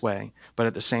gracious way, but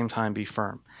at the same time be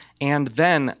firm. And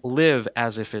then live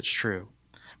as if it's true.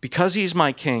 Because he's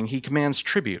my king, he commands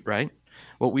tribute, right?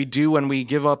 What we do when we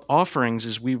give up offerings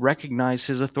is we recognize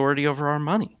his authority over our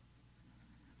money.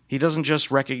 He doesn't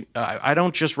just I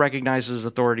don't just recognize his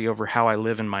authority over how I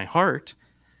live in my heart.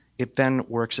 It then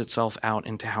works itself out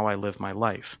into how I live my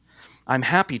life. I'm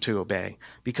happy to obey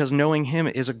because knowing him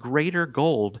is a greater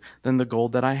gold than the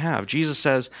gold that I have. Jesus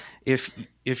says,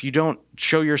 if you don't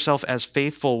show yourself as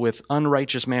faithful with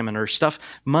unrighteous mammon or stuff,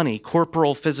 money,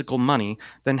 corporal, physical money,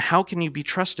 then how can you be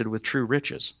trusted with true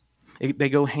riches? They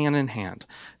go hand in hand.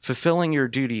 Fulfilling your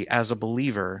duty as a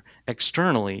believer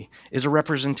externally is a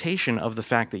representation of the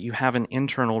fact that you have an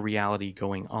internal reality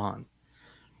going on.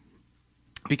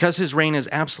 Because his reign is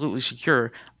absolutely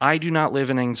secure, I do not live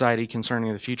in anxiety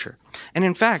concerning the future. And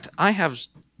in fact, I have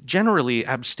generally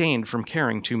abstained from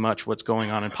caring too much what's going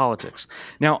on in politics.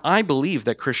 Now, I believe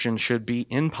that Christians should be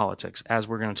in politics, as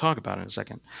we're going to talk about in a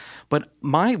second. But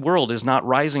my world is not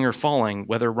rising or falling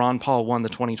whether Ron Paul won the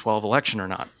 2012 election or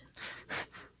not.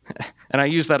 And I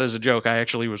use that as a joke. I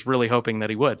actually was really hoping that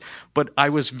he would. But I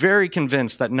was very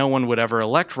convinced that no one would ever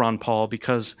elect Ron Paul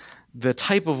because the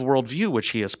type of worldview which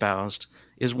he espoused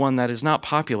is one that is not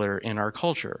popular in our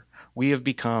culture. We have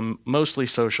become mostly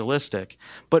socialistic.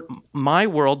 But my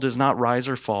world does not rise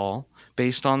or fall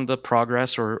based on the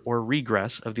progress or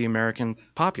regress of the American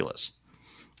populace.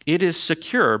 It is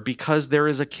secure because there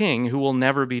is a king who will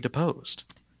never be deposed.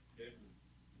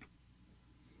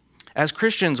 As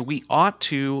Christians, we ought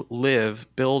to live,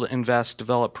 build, invest,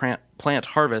 develop, plant,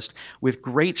 harvest with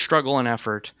great struggle and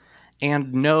effort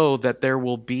and know that there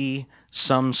will be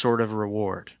some sort of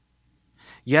reward.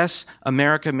 Yes,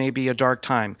 America may be a dark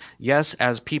time. Yes,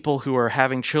 as people who are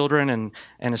having children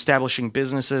and establishing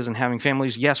businesses and having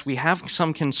families, yes, we have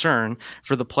some concern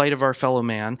for the plight of our fellow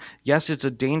man. Yes, it's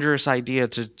a dangerous idea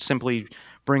to simply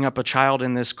bring up a child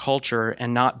in this culture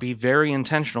and not be very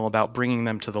intentional about bringing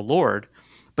them to the Lord.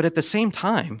 But at the same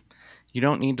time, you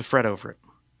don't need to fret over it.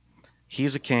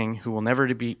 He's a king who will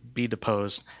never be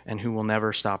deposed and who will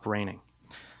never stop reigning.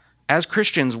 As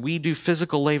Christians, we do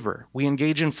physical labor. We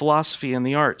engage in philosophy and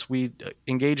the arts. We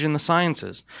engage in the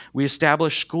sciences. We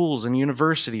establish schools and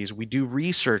universities. We do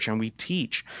research and we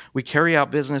teach. We carry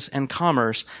out business and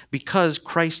commerce because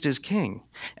Christ is king.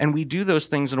 And we do those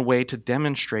things in a way to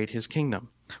demonstrate his kingdom.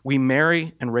 We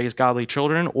marry and raise godly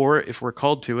children, or if we're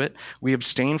called to it, we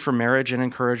abstain from marriage and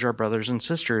encourage our brothers and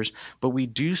sisters, but we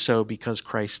do so because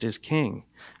Christ is king,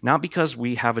 not because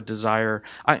we have a desire.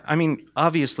 I mean,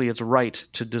 obviously it's right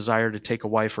to desire to take a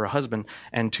wife or a husband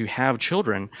and to have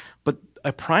children, but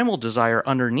a primal desire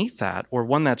underneath that, or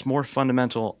one that's more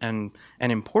fundamental and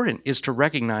important, is to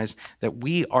recognize that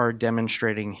we are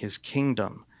demonstrating his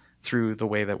kingdom through the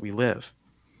way that we live.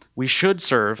 We should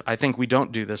serve, I think we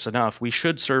don't do this enough, we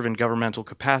should serve in governmental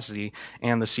capacity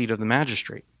and the seat of the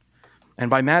magistrate. And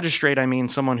by magistrate, I mean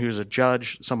someone who's a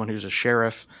judge, someone who's a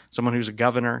sheriff, someone who's a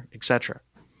governor, etc.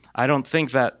 I don't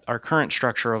think that our current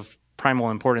structure of primal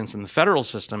importance in the federal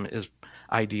system is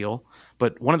ideal,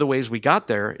 but one of the ways we got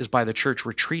there is by the church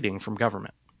retreating from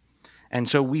government. And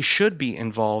so we should be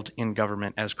involved in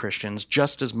government as Christians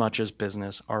just as much as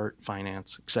business, art,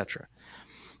 finance, etc.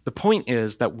 The point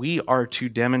is that we are to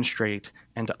demonstrate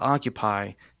and to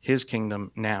occupy his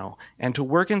kingdom now, and to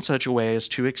work in such a way as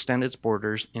to extend its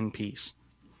borders in peace.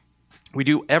 We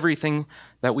do everything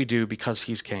that we do because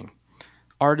he's king.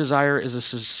 Our desire is a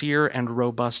sincere and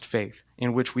robust faith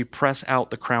in which we press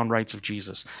out the crown rights of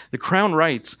Jesus. The crown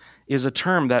rights is a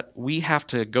term that we have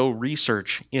to go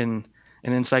research in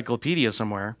an encyclopedia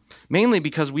somewhere, mainly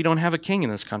because we don't have a king in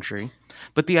this country.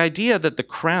 But the idea that the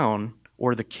crown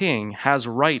or the king has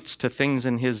rights to things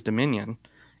in his dominion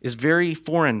is very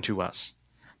foreign to us.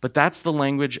 But that's the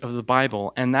language of the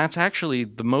Bible, and that's actually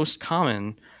the most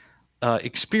common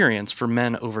experience for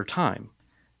men over time.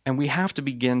 And we have to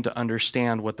begin to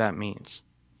understand what that means.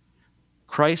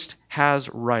 Christ has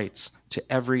rights to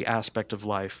every aspect of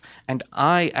life, and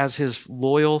I, as his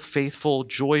loyal, faithful,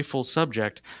 joyful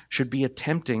subject, should be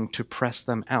attempting to press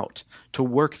them out, to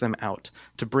work them out,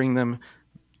 to bring them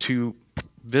to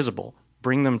visible,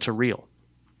 bring them to real.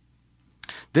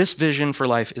 This vision for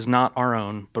life is not our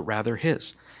own, but rather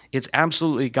his. It's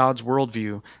absolutely God's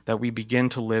worldview that we begin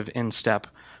to live in step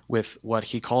with what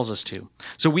he calls us to.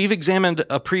 So we've examined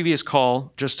a previous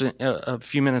call just a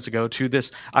few minutes ago to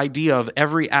this idea of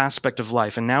every aspect of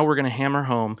life, and now we're going to hammer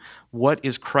home what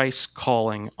is Christ's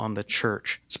calling on the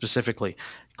church specifically.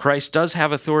 Christ does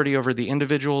have authority over the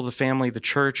individual, the family, the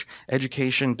church,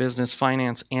 education, business,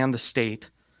 finance, and the state,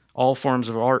 all forms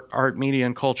of art, media,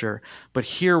 and culture. But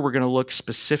here we're going to look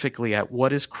specifically at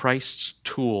what is Christ's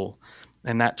tool,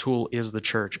 and that tool is the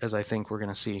church, as I think we're going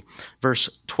to see.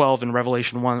 Verse 12 in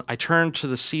Revelation 1, I turned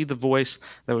to see the voice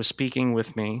that was speaking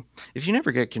with me. If you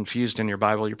never get confused in your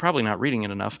Bible, you're probably not reading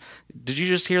it enough. Did you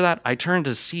just hear that? I turned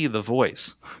to see the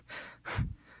voice.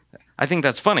 I think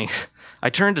that's funny. I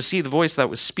turned to see the voice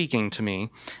that was speaking to me,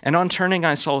 and on turning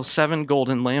I saw 7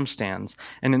 golden lampstands,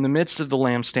 and in the midst of the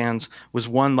lampstands was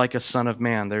one like a son of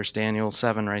man. There's Daniel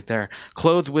 7 right there,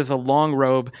 clothed with a long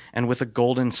robe and with a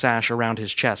golden sash around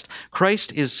his chest.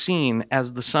 Christ is seen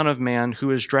as the Son of Man who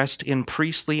is dressed in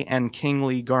priestly and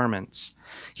kingly garments.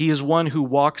 He is one who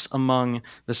walks among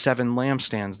the 7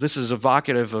 lampstands. This is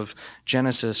evocative of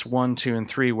Genesis 1, 2, and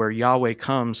 3, where Yahweh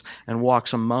comes and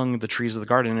walks among the trees of the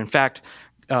garden. In fact,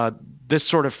 this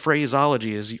sort of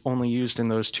phraseology is only used in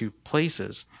those 2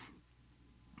 places.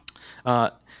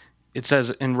 It says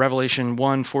in Revelation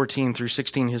 1, 14 through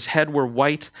 16, his head were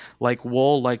white like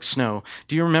wool, like snow.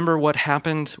 Do you remember what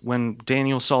happened when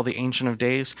Daniel saw the Ancient of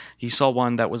Days? He saw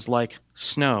one that was like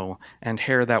snow and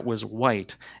hair that was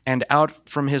white. And out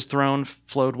from his throne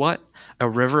flowed what? A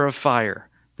river of fire.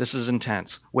 This is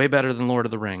intense. Way better than Lord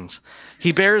of the Rings.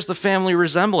 He bears the family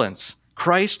resemblance.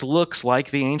 Christ looks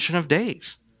like the Ancient of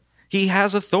Days. He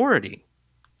has authority.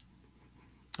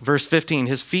 Verse 15,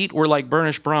 his feet were like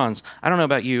burnished bronze. I don't know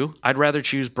about you. I'd rather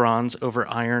choose bronze over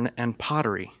iron and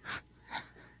pottery.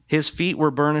 His feet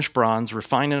were burnished bronze,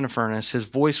 refined in a furnace. His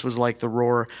voice was like the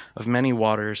roar of many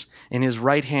waters. In his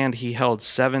right hand he held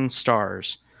 7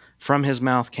 stars. From his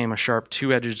mouth came a sharp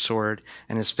 2-edged sword,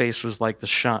 and his face was like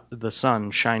the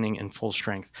sun shining in full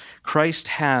strength. Christ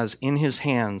has in his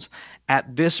hands,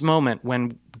 at this moment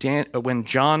when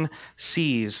John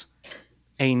sees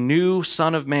a new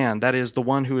Son of Man, that is the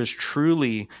one who is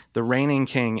truly the reigning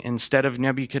king, instead of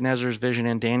Nebuchadnezzar's vision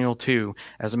in Daniel 2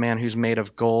 as a man who's made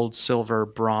of gold, silver,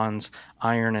 bronze,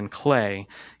 iron, and clay,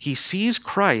 he sees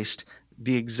Christ,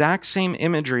 the exact same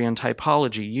imagery and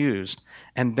typology used,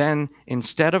 and then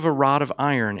instead of a rod of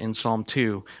iron in Psalm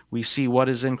 2, we see what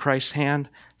is in Christ's hand?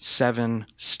 7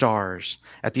 stars.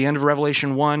 At the end of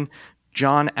Revelation 1,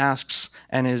 John asks,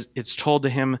 and it's told to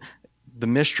him, The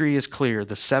mystery is clear.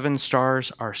 The 7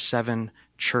 stars are 7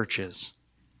 churches.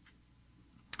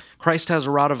 Christ has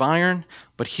a rod of iron,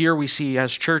 but here we see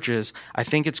as churches, I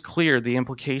think it's clear the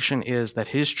implication is that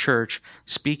his church,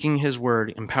 speaking his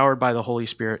word, empowered by the Holy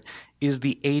Spirit, is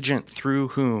the agent through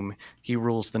whom he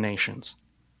rules the nations.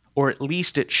 Or at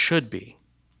least it should be.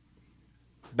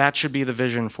 That should be the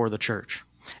vision for the church.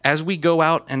 As we go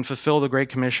out and fulfill the Great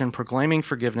Commission, proclaiming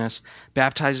forgiveness,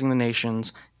 baptizing the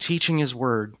nations, teaching his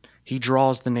word, he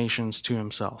draws the nations to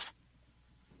himself.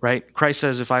 Right? Christ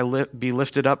says, if I be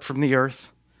lifted up from the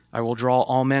earth, I will draw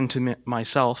all men to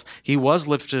myself. He was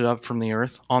lifted up from the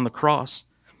earth on the cross.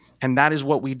 And that is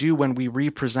what we do when we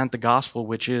represent the gospel,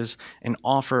 which is an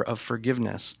offer of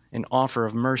forgiveness, an offer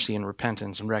of mercy and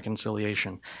repentance and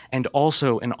reconciliation, and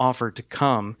also an offer to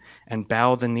come and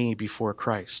bow the knee before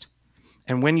Christ.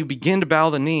 And when you begin to bow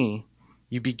the knee,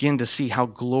 you begin to see how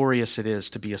glorious it is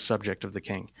to be a subject of the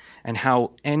King, and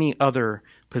how any other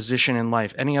position in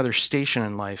life, any other station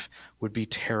in life would be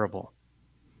terrible.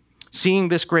 Seeing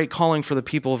this great calling for the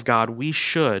people of God, we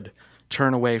should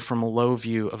turn away from a low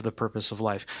view of the purpose of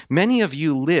life. Many of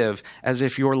you live as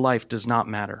if your life does not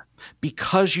matter,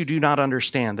 because you do not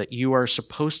understand that you are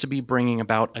supposed to be bringing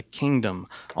about a kingdom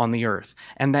on the earth,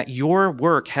 and that your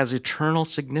work has eternal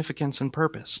significance and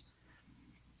purpose.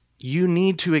 You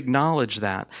need to acknowledge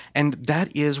that, and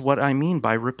that is what I mean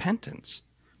by repentance.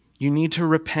 You need to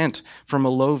repent from a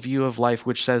low view of life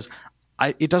which says,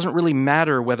 it doesn't really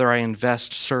matter whether I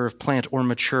invest, serve, plant, or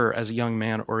mature as a young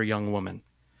man or a young woman.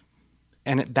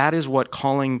 And that is what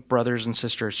calling brothers and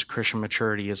sisters to Christian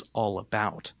maturity is all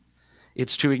about.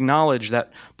 It's to acknowledge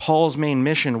that Paul's main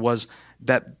mission was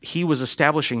that he was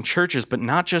establishing churches, but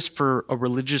not just for a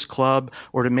religious club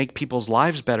or to make people's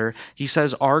lives better. He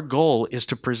says our goal is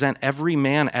to present every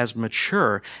man as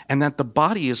mature, and that the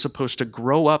body is supposed to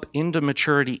grow up into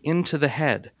maturity into the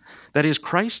head. That is,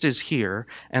 Christ is here,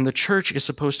 and the church is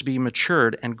supposed to be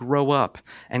matured and grow up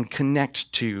and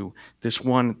connect to this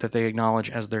one that they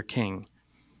acknowledge as their king.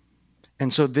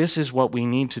 And so this is what we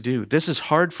need to do. This is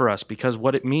hard for us because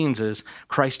what it means is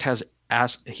Christ has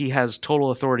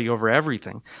total authority over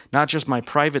everything, not just my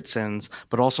private sins,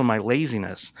 but also my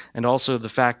laziness, and also the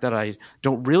fact that I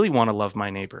don't really want to love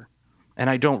my neighbor, and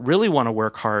I don't really want to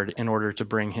work hard in order to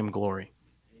bring him glory.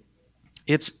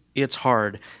 It's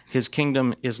hard. His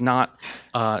kingdom is not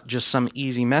just some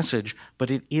easy message,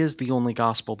 but it is the only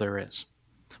gospel there is.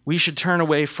 We should turn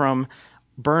away from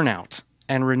burnout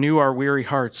and renew our weary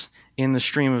hearts in the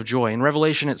stream of joy. In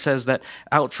Revelation, it says that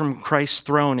out from Christ's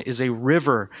throne is a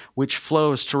river which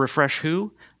flows to refresh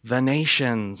who? The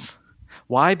nations.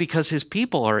 Why? Because his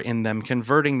people are in them,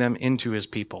 converting them into his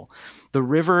people. The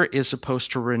river is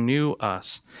supposed to renew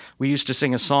us. We used to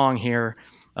sing a song here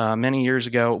many years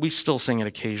ago. We still sing it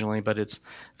occasionally, but it's,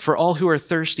 for all who are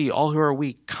thirsty, all who are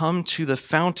weak, come to the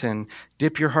fountain,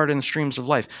 dip your heart in the streams of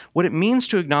life. What it means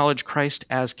to acknowledge Christ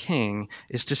as King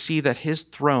is to see that his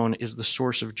throne is the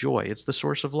source of joy. It's the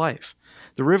source of life.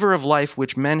 The river of life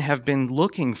which men have been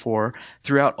looking for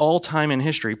throughout all time in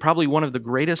history, probably one of the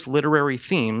greatest literary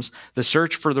themes, the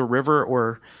search for the river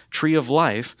or tree of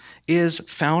life, is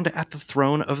found at the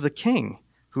throne of the King,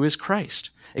 who is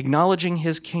Christ. Acknowledging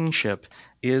his kingship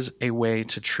is a way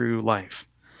to true life.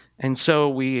 And so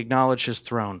we acknowledge his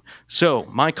throne. So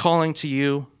my calling to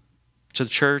you, to the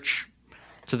church,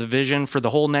 to the vision for the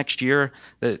whole next year,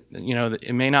 that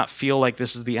it may not feel like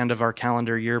this is the end of our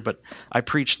calendar year, but I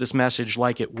preach this message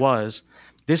like it was.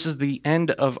 This is the end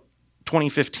of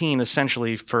 2015,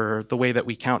 essentially, for the way that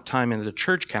we count time in the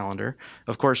church calendar.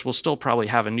 Of course, we'll still probably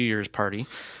have a New Year's party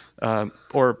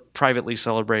or privately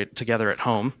celebrate together at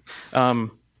home.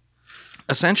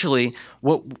 Essentially,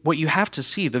 what you have to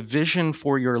see, the vision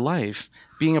for your life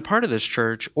being a part of this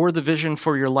church, or the vision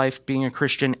for your life being a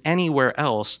Christian anywhere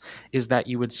else, is that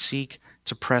you would seek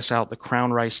to press out the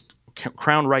crown rights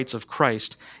of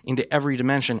Christ into every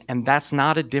dimension. And that's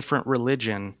not a different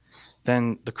religion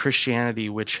than the Christianity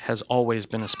which has always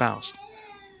been espoused.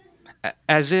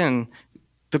 As in,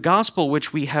 the gospel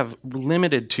which we have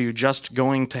limited to just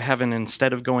going to heaven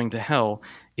instead of going to hell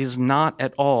is not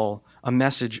at all a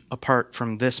message apart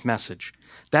from this message.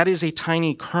 That is a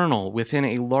tiny kernel within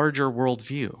a larger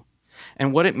worldview.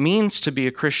 And what it means to be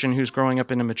a Christian who's growing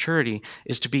up into maturity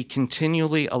is to be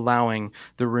continually allowing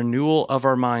the renewal of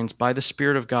our minds by the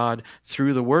Spirit of God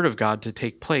through the Word of God to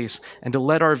take place, and to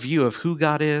let our view of who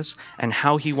God is and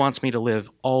how he wants me to live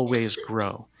always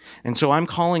grow. And so I'm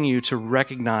calling you to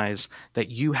recognize that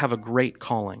you have a great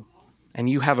calling. And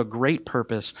you have a great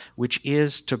purpose, which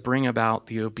is to bring about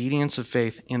the obedience of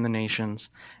faith in the nations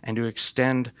and to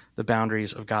extend the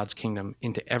boundaries of God's kingdom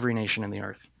into every nation in the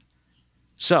earth.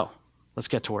 So, let's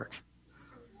get to work.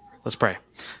 Let's pray.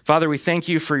 Father, we thank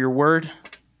you for your word.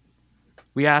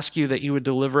 We ask you that you would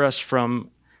deliver us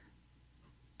from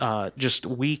just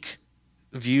weak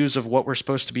views of what we're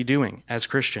supposed to be doing as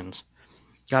Christians.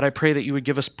 God, I pray that you would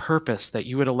give us purpose, that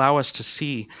you would allow us to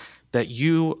see that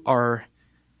you are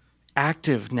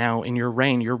active now in your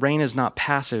reign. Your reign is not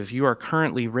passive. You are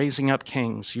currently raising up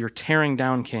kings. You're tearing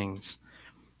down kings.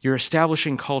 You're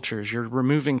establishing cultures. You're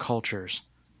removing cultures.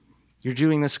 You're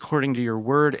doing this according to your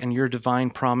word and your divine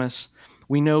promise.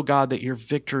 We know, God, that your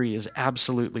victory is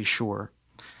absolutely sure.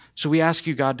 So we ask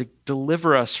you, God, to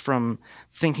deliver us from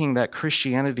thinking that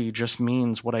Christianity just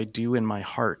means what I do in my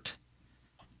heart.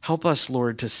 Help us,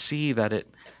 Lord, to see that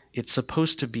it's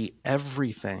supposed to be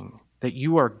everything, that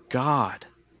you are God.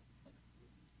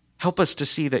 Help us to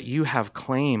see that you have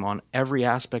claim on every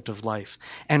aspect of life.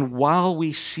 And while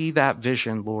we see that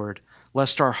vision, Lord,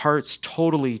 lest our hearts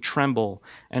totally tremble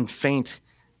and faint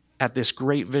at this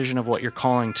great vision of what you're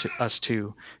calling us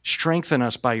to, strengthen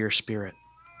us by your Spirit.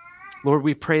 Lord,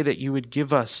 we pray that you would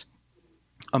give us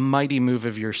a mighty move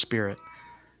of your Spirit,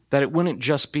 that it wouldn't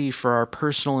just be for our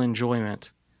personal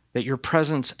enjoyment, that your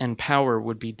presence and power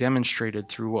would be demonstrated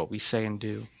through what we say and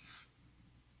do.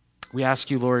 We ask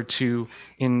you, Lord, to,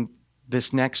 in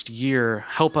this next year,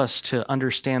 help us to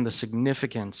understand the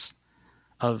significance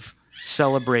of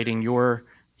celebrating your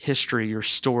history, your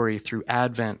story through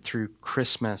Advent, through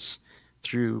Christmas,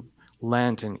 through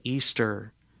Lent and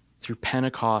Easter, through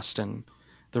Pentecost and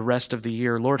the rest of the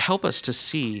year. Lord, help us to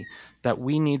see that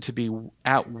we need to be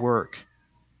at work,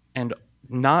 and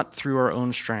not through our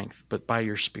own strength, but by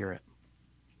your Spirit.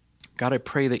 God, I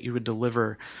pray that you would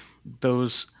deliver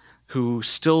those who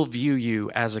still view you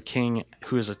as a king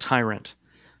who is a tyrant.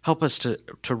 Help us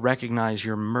to recognize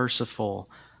your merciful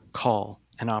call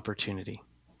and opportunity.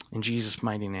 In Jesus'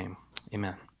 mighty name,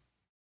 amen.